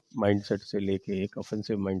डिफेंसिव माइंडसेट से लेके एक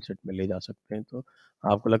ऑफेंसिव माइंडसेट में ले जा सकते हैं, तो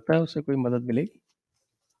आपको लगता है उससे कोई मदद मिलेगी?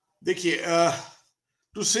 देखिए,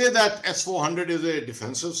 to say that S-400 is a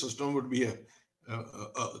defensive system would be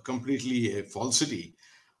completely a falsity.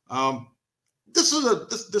 This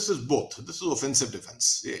is both. This is offensive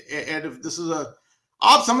defense. This is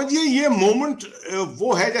आप समझिए ये मोमेंट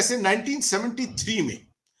वो है जैसे 1973 में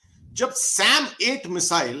जब SAM 8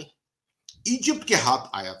 मिसाइल इजिप्ट के हाथ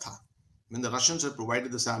आया था. When the Russians had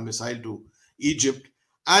provided the SAM missile to Egypt,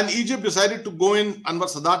 and Egypt decided to go in, Anwar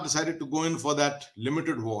Sadat decided to go in for that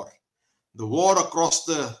limited war, the war across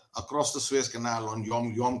the Suez Canal on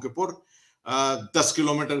Yom Kippur. 10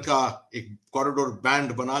 kilometre का एक corridor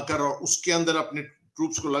band बनाकर और उसके अंदर अपने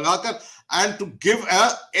troops को लगाकर, and to give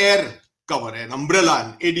air cover, an umbrella,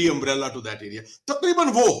 an AD umbrella to that area. तकरीबन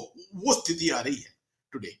वो स्थिति आ रही है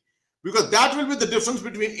today, because that will be the difference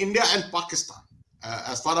between India and Pakistan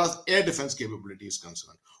as far as air defense capability is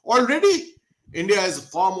concerned. Already India is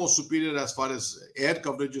far more superior as far as air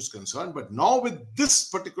coverage is concerned, but now with this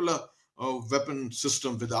particular weapon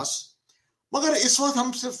system with us, मगर इस वक्त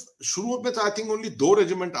हम सिर्फ शुरू में तो I think only 2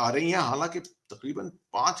 regiment आ रही हैं, हालांकि तकरीबन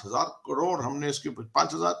 5,000 करोड़ हमने इसके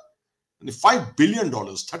 5 billion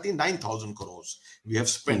dollars, 39,000 crores we have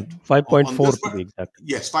spent. 5.4 to be exact.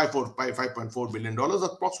 Yes, 5.4 billion dollars,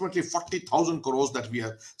 approximately 40,000 crores that we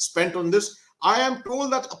have spent on this. I am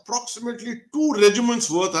told that approximately 2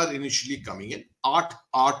 regiments worth are initially coming in.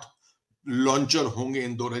 8 launcher होंगे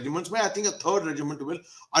इन 2 regiments में. I think a 3rd regiment will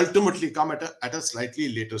ultimately come at a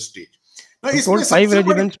slightly later stage. You इसमें told 5 सबसे बड़ी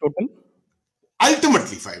regiments total.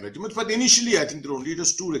 ultimately 5 regiments, but initially I think there are only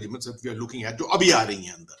just 2 regiments that we are looking at जो अभी आ रही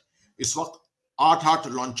हैं अंदर. इस वक्त 8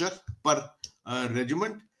 launcher per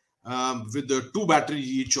regiment with 2 batteries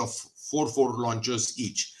each of 4 launchers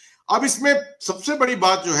each. अब इसमें सबसे बड़ी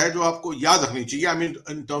बात जो है जो आपको याद रखनी चाहिए, I mean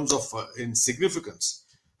in terms of in significance,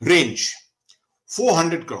 range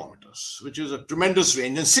 400 kilometers, which is a tremendous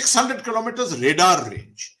range, and 600 kilometers radar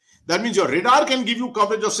range. That means your radar can give you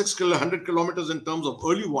coverage of 600 kilometers in terms of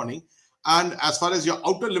early warning, and as far as your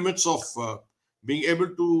outer limits of being able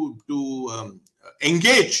to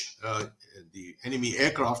engage the enemy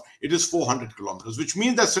aircraft, it is 400 kilometers, which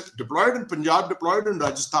means that deployed in Punjab, deployed in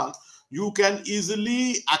Rajasthan, you can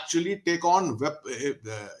easily actually take on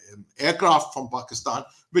aircraft from Pakistan,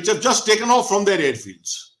 which have just taken off from their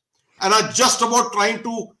airfields and are just about trying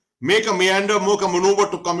to make a meander, make a maneuver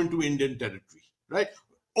to come into Indian territory, right?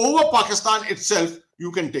 Over Pakistan itself,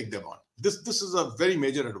 you can take them on. This is a very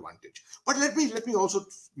major advantage. But let me also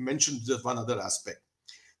mention just one other aspect.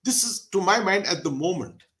 This is, to my mind, at the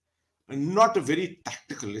moment, not a very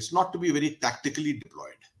tactical. It's not to be very tactically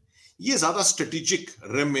deployed. ये ज्यादा strategic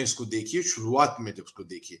RAM में इसको देखिए, शुरुआत में जब इसको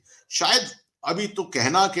देखिए, शायद अभी तो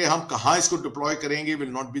कहना कि हम कहां इसको डिप्लॉय करेंगे will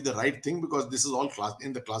not be the right thing because this is all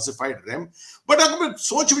in the classified RAM. But अगर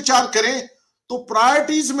सोच विचार करें तो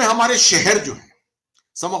प्रायोरिटीज में हमारे शहर जो है,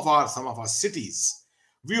 some of our cities,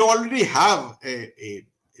 we already have a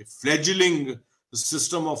fledgling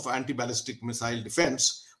system of anti-ballistic missile defense,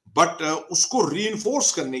 but उसको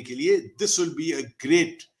reinforce करने के लिए this will be a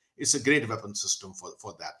great weapon system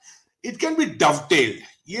for that. It can be dovetailed.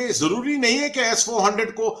 ये जरूरी नहीं है कि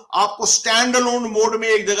S-400 को आपको स्टैंड अलोन मोड में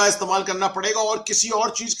एक जगह इस्तेमाल करना पड़ेगा और किसी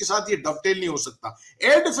और चीज के साथ ये डवटेल नहीं हो सकता.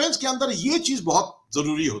 एयर डिफेंस के अंदर ये चीज बहुत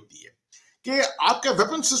जरूरी होती है कि आपका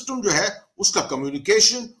वेपन सिस्टम जो है उसका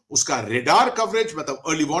कम्युनिकेशन, उसका रेडार कवरेज, मतलब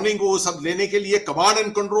अर्ली वार्निंग को सब लेने के लिए कमांड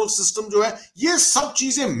एंड कंट्रोल सिस्टम जो है, ये सब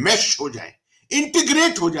चीजें मैश हो जाएं,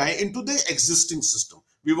 integrate हो जाएं into the existing system.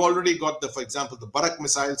 We've already got for example, the Barak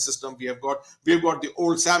missile system. We have got the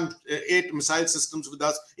old SAM-8 missile systems with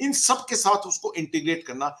us. इन सब के साथ उसको integrate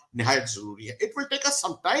करना निहायत जरूरी है. It will take us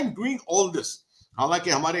some time doing all this. हालांकि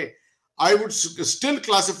हमारे, I would still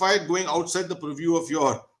classify it, going outside the purview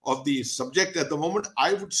of the subject at the moment,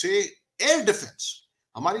 I would say air defense.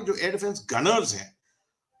 हमारी जो air defense gunners हैं,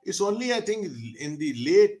 it's only I think in the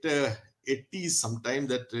late 80s sometime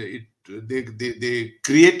that they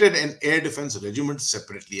created an air defense regiment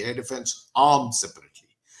separately, air defense arm separately,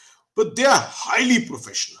 but they are highly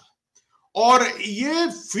professional. और ये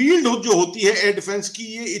field जो होती है air defence की,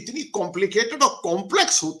 ये इतनी complicated और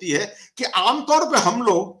कॉम्प्लेक्स होती है कि आमतौर पे हम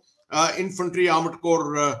लोग infantry, armoured corps,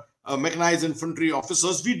 mechanised infantry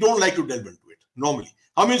officers, we don't like to delve into it. Normally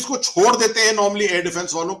हम इसको छोड़ देते हैं नॉर्मली एयर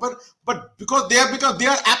डिफेंस वालों पर, but because they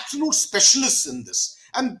are absolute specialists in this,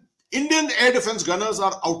 and Indian air defense gunners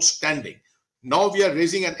are outstanding. Now we are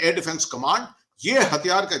raising an air defense command. ये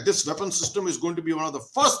हथियार का, this weapon system is going to be one of the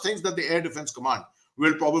first things that the air defense command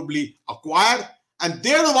will probably acquire, and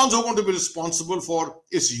they're the ones who are going to be responsible for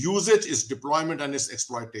its usage, its deployment, and its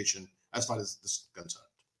exploitation as far as this is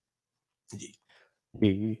concerned. जी,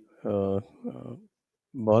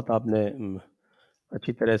 बहुत आपने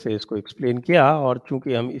अच्छी तरह से इसको explain किया, और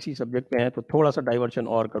चूंकि हम इसी सब्जेक्ट पे हैं तो थोड़ा सा डाइवर्शन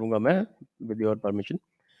और करूंगा मैं, विद योर परमिशन,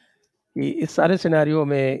 कि इस सारे सिनेरियो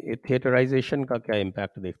में थिएटराइजेशन का क्या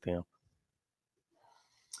इम्पैक्ट देखते हैं आप?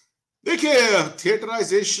 देखिए,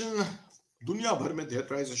 थिएटराइजेशन, दुनिया भर में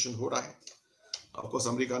थिएटराइजेशन हो रहा है. ऑफकोर्स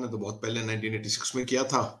अमेरिका ने तो बहुत पहले 1986 में किया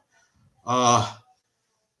था.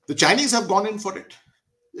 The Chinese have gone in for it.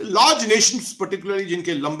 Large nations particularly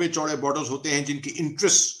जिनके लंबे चौड़े बॉर्डर्स होते हैं, जिनके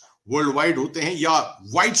इंटरेस्ट वर्ल्ड वाइड होते हैं या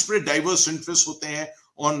वाइड स्प्रेड डाइवर्स इंटरेस्ट होते हैं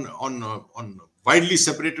ऑन वाइडली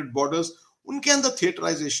सेपरेटेड बॉर्डर्स, उनके अंदर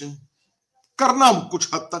थिएटराइजेशन करना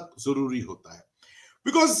कुछ हद तक जरूरी होता है,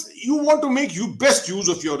 because you want to make you best use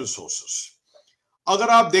of your resources. अगर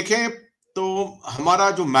आप देखें तो हमारा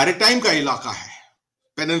जो मैरिटाइम का इलाका है,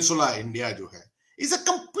 पेनिनसुला इंडिया जो है, is a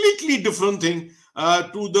completely different thing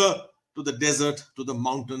to the desert, to the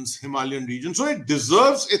mountains, Himalayan region. So it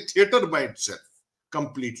deserves a theater by itself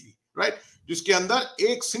completely, right? जिसके अंदर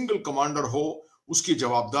एक सिंगल कमांडर हो, उसकी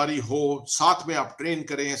जवाबदारी हो, साथ में आप ट्रेन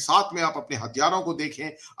करें, साथ में आप अपने हथियारों को देखें,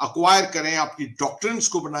 अक्वायर करें, आपकी डॉक्ट्रिन्स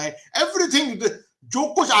को बनाएं, एवरीथिंग. जो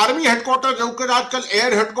कुछ आर्मी हेडक्वार्टर, जो कुछ आजकल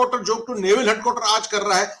एयर हेडक्वार्टर, जो कुछ नेवल हेडक्वार्टर आज कर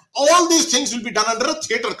रहा है, all these things will be done under a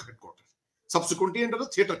theatre headquarter, subsequently under a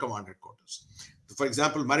theatre command headquarters. For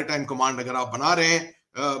example maritime command अगर आप बना रहे हैं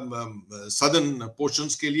सदर्न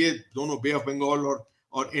पोर्शंस के लिए, दोनों बे ऑफ बंगाल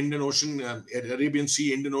और Indian Ocean, Arabian Sea,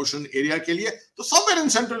 Indian Ocean area के लिए, तो somewhere in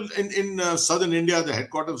central in southern India the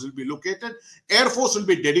headquarters will be located. Air Force will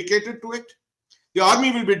be dedicated to it. The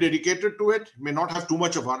army will be dedicated to it. May not have too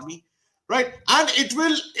much of army, right? And it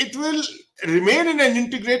will remain in an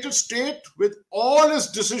integrated state with all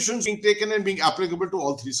its decisions being taken and being applicable to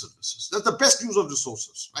all three services. That's the best use of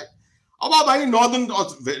resources, right? अब आप आइए northern और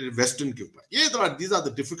western के ऊपर. These are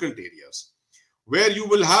the difficult areas where you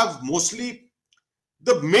will have mostly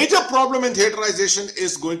the major problem in theaterization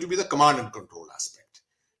is going to be the command and control aspect.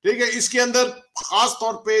 ठीक है, इसके अंदर खास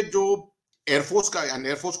तौर पे जो एयरफोर्स का, एंड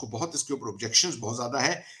एयरफोर्स को बहुत इसके ऊपर ऑब्जेक्शंस बहुत ज्यादा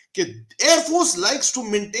है कि air force likes to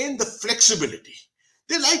maintain the flexibility.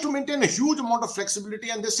 They like to maintain a huge amount of flexibility,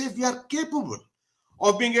 and they say we are capable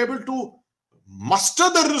of being able to muster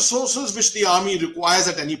the resources which the army requires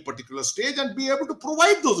at any particular stage and be able to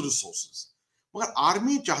provide those resources. मगर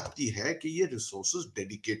army चाहती है कि ये resources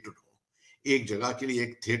dedicated हो, एक जगह के लिए,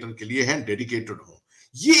 एक थिएटर के लिए है, डेडिकेटेड हो.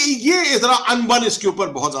 ये जरा अनबन इसके ऊपर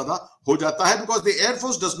बहुत ज्यादा हो जाता है, because the Air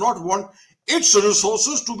Force does not want its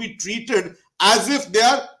resources to be treated as if they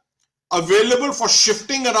are available for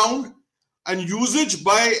shifting around and usage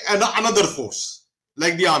by another force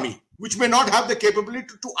like the army, which may not have the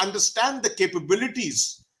capability to understand the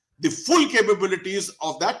capabilities, the full capabilities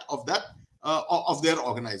of their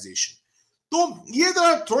organization. तो ये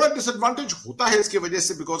थोड़ा disadvantage होता है इसके वजह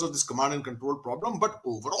से, because of this command and control problem. But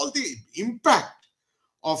overall the impact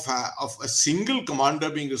of a single commander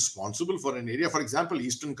being responsible for an area, for example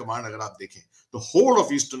Eastern Command अगर आप देखें, the whole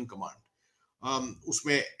of Eastern Command,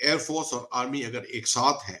 उसमें Air Force और Army अगर एक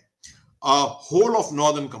साथ है, whole of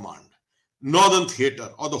Northern Command, Northern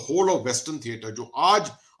Theater और the whole of Western Theater, जो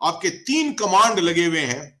आज आपके 3 कमांड लगे हुए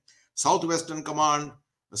हैं, South Western Command,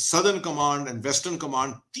 Southern Command and Western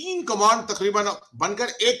Command, 3 command तकरीबन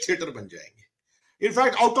बनकर एक थिएटर बन जाएंगे. In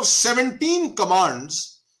fact, out of 17 commands,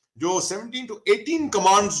 जो 17 to 18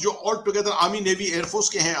 कमांड्स जो all together army, navy, air force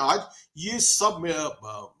के हैं आज, ये सब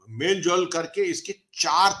मेल जोल करके इसके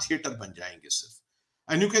 4 थिएटर बन जाएंगे सिर्फ.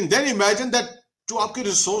 And you can then imagine that जो आपके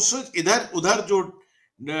रिसोर्सेज इधर उधर जो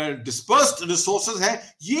डिस्पर्स्ड रिसोर्सेज हैं,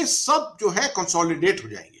 ये सब जो है कंसोलिडेट हो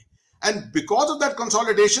जाएंगे. And because of that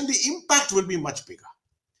consolidation the impact will be much bigger.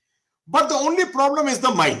 But the only problem is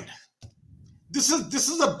the mind. This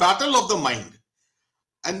is a battle of the mind.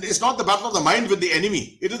 And it's not the battle of the mind with the enemy.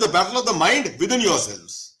 It is the battle of the mind within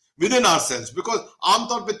yourselves, within ourselves. Because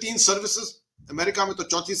आमतौर पे 3 services, America में तो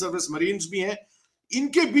 4थी service marines भी हैं,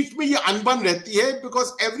 इनके बीच में ये अनबन रहती है,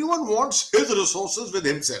 because everyone wants his resources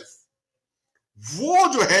with himself. वो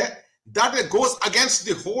जो है, that goes against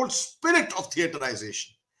the whole spirit of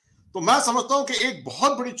theaterization. तो मैं समझता हूं कि एक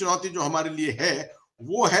बहुत बड़ी चुनौती जो हमारे लिए है,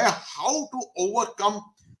 वो है how to overcome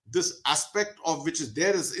this aspect of which is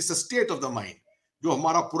there is a state of the mind. जो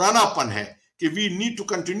हमारा पुरानापन है कि we need to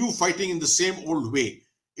continue fighting in the same old way.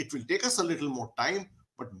 It will take us a little more time,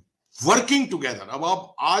 but working together. अब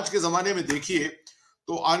आप आज के जमाने में देखिए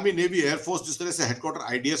तो आर्मी, नेवी, एयरफोर्स जिस तरह से हेडक्वार्टर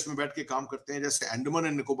आईडीएस में बैठ के काम करते हैं, जैसे अंडमान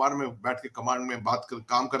एंड निकोबार में बैठ के कमांड में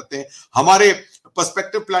काम करते हैं, हमारे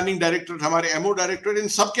पर्सपेक्टिव प्लानिंग डायरेक्टरेट, हमारे एमओ डायरेक्टरेट, इन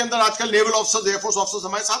सब के अंदर आजकल नेवल ऑफिसर्स, एयरफोर्स ऑफिसर्स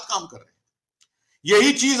हमारे साथ काम कर रहे हैं.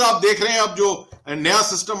 यही चीज आप देख रहे हैं अब जो नया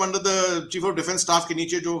system under the chief of defence staff के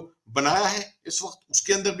नीचे जो बनाया है इस वक्त,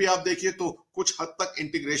 उसके अंदर भी आप देखिए तो कुछ हद तक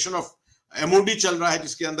इंटीग्रेशन ऑफ एमओडी चल रहा है,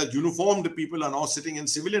 जिसके अंदर uniformed people are now sitting in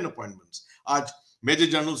civilian appointments. आज मेजर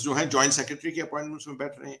जनरल्स जो हैं जॉइंट सेक्रेटरी के अपॉइंटमेंट्स में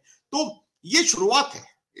बैठ रहे हैं. तो ये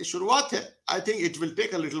शुरुआत है. I think it will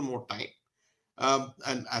take a little more time,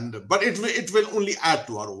 and but it will only add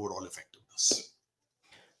to our overall effectiveness.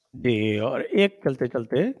 जी, और एक चलते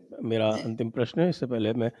चलते मेरा अंतिम प्रश्न है, इससे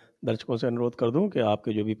पहले मैं दर्शकों से अनुरोध कर दूं कि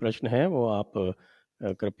आपके जो भी प्रश्न हैं वो आप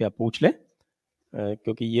कृपया पूछ लें,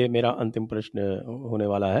 क्योंकि ये मेरा अंतिम प्रश्न होने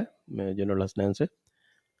वाला है मैं जनरल हसनैन से.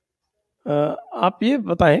 आप ये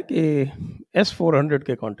बताएं कि S-400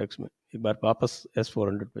 के कॉन्टेक्स्ट में, एक बार वापस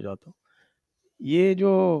S-400 पे जाता हूँ, ये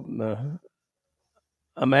जो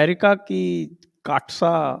अमेरिका की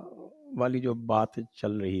काटसा वाली जो बात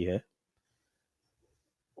चल रही है,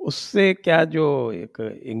 उससे क्या जो एक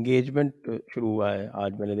एंगेजमेंट शुरू हुआ है,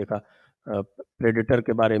 आज मैंने देखा प्रेडेटर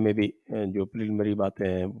के बारे में भी जो प्रिलिमिनरी बातें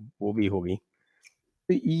हैं वो भी हो गई,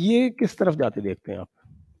 तो ये किस तरफ जाते देखते हैं आप?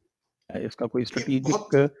 इसका कोई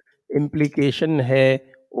स्ट्रेटेजिक इम्प्लीकेशन है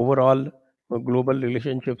ओवरऑल ग्लोबल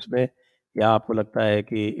रिलेशनशिप्स में, या आपको लगता है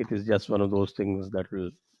कि it is just one of those things that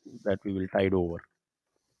we will Tide over?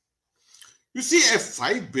 You see, a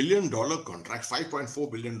 $5 billion contract, $5.4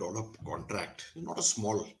 billion contract, is not a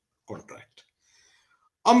small contract.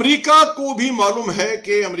 America को भी मालूम है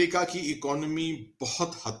कि अमेरिका की इकोनॉमी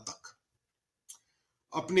बहुत हद तक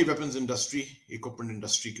अपनी वेपन्स इंडस्ट्री, इक्विपमेंट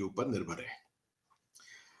इंडस्ट्री के ऊपर निर्भर है.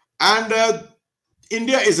 And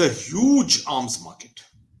India is a huge arms market.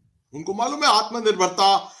 उनको मालूम है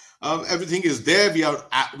आत्मनिर्भरता, everything is there, we are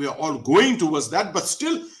all going towards that, but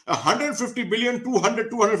still 150 billion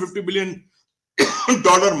 250 billion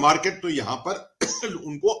dollar market तो यहां पर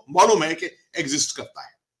उनको मालूम है कि एग्जिस्ट करता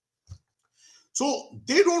है. सो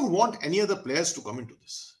they don't want any other players to come into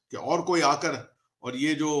this, कि और कोई आकर और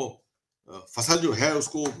ये जो फसल जो है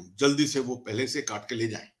उसको जल्दी से वो पहले से काट के ले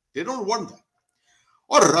जाए. They don't want that.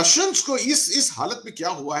 और रशियंस को इस हालत में क्या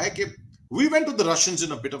हुआ है कि we went to the Russians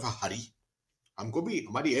in a bit of a हरी. हमको भी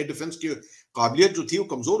हमारी एयर डिफेंस की काबिलियत जो थी वो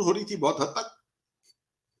कमजोर हो रही थी बहुत हद तक,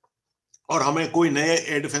 और हमें कोई नए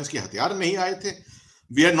एयर डिफेंस के हथियार नहीं आए थे.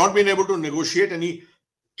 We had not been able to negotiate any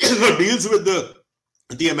deals with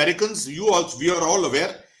the Americans. We are all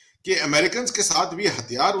aware कि अमेरिकन्स के साथ भी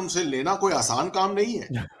हथियार उनसे लेना कोई आसान काम नहीं है.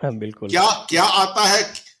 बिल्कुल. क्या आता है,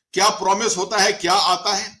 क्या प्रॉमिस होता है, क्या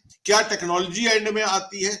आता है, क्या टेक्नोलॉजी एंड में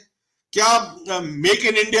आती है, क्या मेक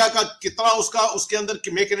इन इंडिया का कितना उसके अंदर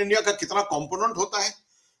मेक इन इंडिया का कितना कंपोनेंट होता है.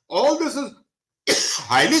 All this is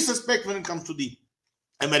highly suspect when it comes to the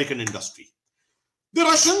American industry. The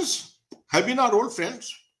Russians have been our old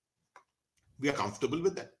friends, we are comfortable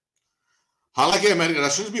with that. हालांकि American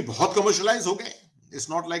Russians भी बहुत कमर्शियलाइज हो गए. It's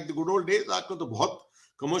not like the good old days. आजकल तो बहुत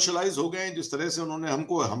commercialise हो गए. जिस तरह से उन्होंने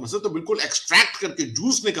हमसे तो बिल्कुल एक्सट्रैक्ट करके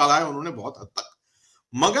जूस निकाला है उन्होंने बहुत हद तक.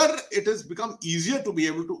 मगर it has become easier to be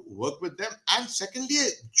able to work with them. And secondly,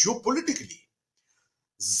 geopolitically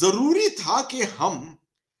जरूरी था कि हम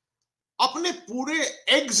अपने पूरे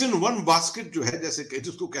एग्स इन वन बास्केट जो है, जैसे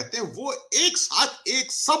जिसको कहते हैं, वो एक साथ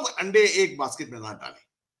सब अंडे एक बास्केट में ना डालें.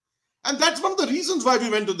 And that's one of the reasons why we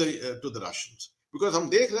went to the Russians. Because हम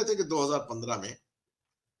देख रहे थे कि 2015 में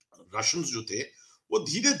रशियंस जो थे वो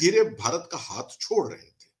धीरे धीरे भारत का हाथ छोड़ रहे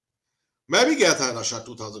थे. मैं भी गया था रशिया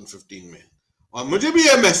 2015 में, और मुझे भी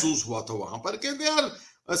यह महसूस हुआ था वहां पर कि यार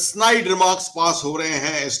स्नाइड रिमार्क्स पास हो रहे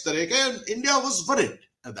हैं इस तरह के. India was worried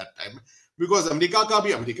at that time, because America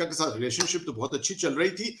के साथ रिलेशनशिप तो बहुत अच्छी चल रही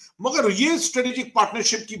थी, मगर ये स्ट्रेटेजिक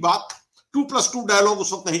पार्टनरशिप की बात 2+2 डायलॉग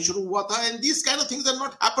उस वक्त नहीं शुरू हुआ था. And these kind of things had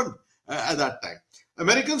not happened at that time.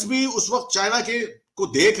 Americans भी उस वक्त चाइना को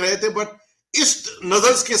देख रहे थे, बट इस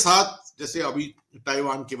नजर के साथ, जैसे अभी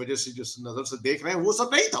ताइवान की वजह से जिस नजर से देख रहे हैं, वो सब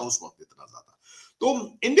नहीं था उस वक्त इतना ज्यादा.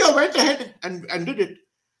 तो India went ahead and did it.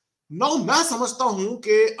 Now मैं समझता हूं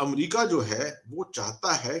कि अमेरिका जो है वो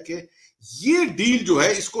चाहता है कि ये डील जो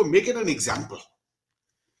है इसको मेक इट एन एग्जांपल.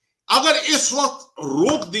 अगर इस वक्त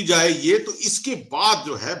रोक दी जाए ये, तो इसके बाद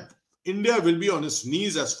जो है India will be on it's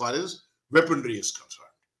knees as far as weaponry is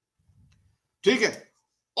concern. ठीक है.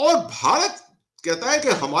 और भारत कहता है कि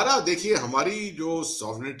देखिए हमारी जो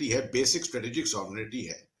सॉवरेनिटी है, बेसिक स्ट्रेटेजिक सॉवरेनिटी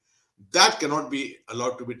है, that can not be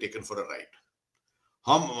allowed to be taken for a right.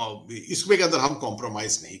 हम इसमें के अंदर हम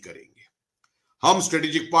कॉम्प्रोमाइज नहीं करेंगे. हम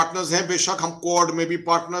स्ट्रेटेजिक पार्टनर्स हैं बेशक, हम क्वाड में भी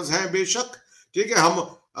पार्टनर्स हैं बेशक. ठीक है.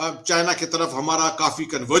 हम चाइना की तरफ हमारा काफी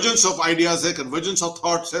कन्वर्जेंस ऑफ आइडियाज है, कन्वर्जेंस ऑफ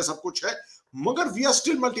थॉट्स है, सब कुछ है, मगर we are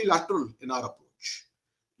still multilateral in our approach.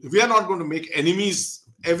 We are not going to make enemies.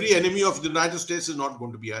 Every enemy of the United states is not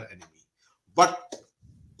going to be our enemy. But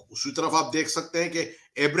दूसरी तरफ आप देख सकते हैं कि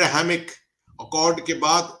एब्राहमिक अकॉर्ड के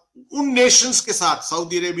बाद उन नेशंस के साथ,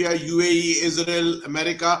 Saudi Arabia, UAE, Israel,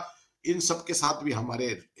 America, इन सब के साथ भी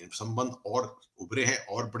हमारे संबंध और उभरे हैं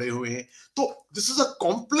और बड़े हुए हैं. तो this is a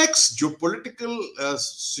complex geopolitical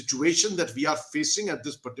situation that we are facing at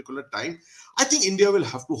this particular time. I think India will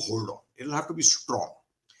have to hold on. It will have to B strong.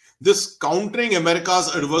 This countering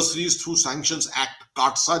America's adversaries through sanctions act,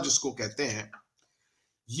 काटसा जिसको कहते हैं,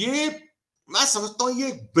 ये मैं समझता हूं ये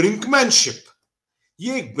एक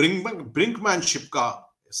brinkmanship का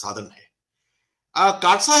साधन है.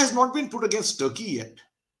 काटसा has not been put against Turkey yet.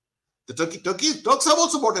 Turks have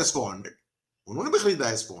also bought S-400. उन्होंने भी खरीदा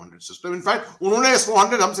है S-400 सिस्टम. इनफैक्ट उन्होंने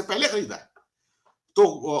S-400 हमसे पहले खरीदा है. तो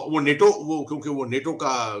क्योंकि वो नेटो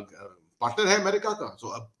का पार्टनर है अमेरिका का,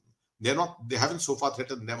 so they haven't so far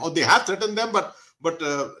threatened them, or they have threatened them, but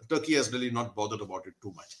Turkey has really not bothered about it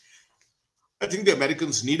too much. I think the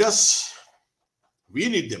Americans need us. We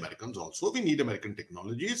need the Americans also. We need American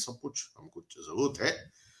technology. सब कुछ हमको जरूरत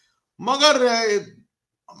है. मगर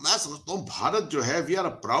मैं समझता हूँ भारत जो है, we are a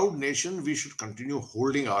proud nation. We should continue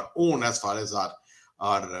holding our own as far as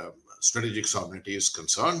our strategic sovereignty is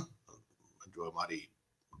concern. जो हमारी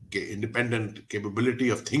independent capability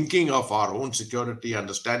of thinking of our own security,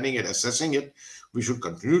 understanding it, assessing it, we should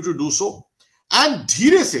continue to do so. And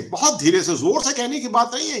धीरे से, बहुत धीरे से, जोर से कहने की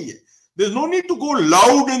बात नहीं है ये. There's no need to go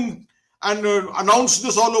loud and announce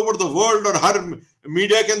this all over the world, और हर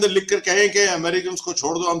मीडिया के अंदर लिख कर कहें कि अमेरिकन को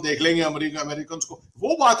छोड़ दो, हम देख लेंगे अमेरिकन को.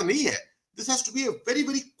 वो बात नहीं है. This has to be a very,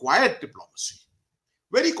 very quiet diplomacy.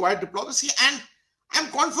 Very quiet diplomacy. And I'm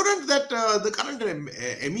confident that the current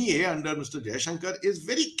MEA under Mr. Jaishankar is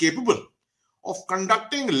very capable of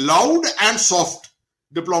conducting loud and soft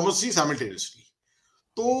diplomacy simultaneously.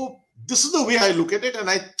 So this is the way I look at it, and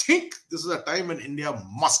I think this is a time when India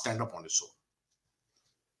must stand up on its own.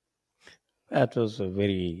 That was a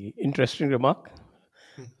very interesting remark.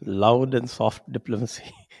 Loud and soft diplomacy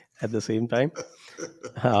at the same time.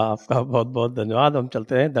 आपका बहुत बहुत धन्यवाद. हम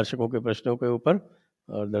चलते हैं दर्शकों के प्रश्नों के ऊपर,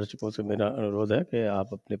 और दर्शकों से मेरा अनुरोध है कि आप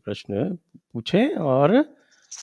अपने प्रश्न पूछें और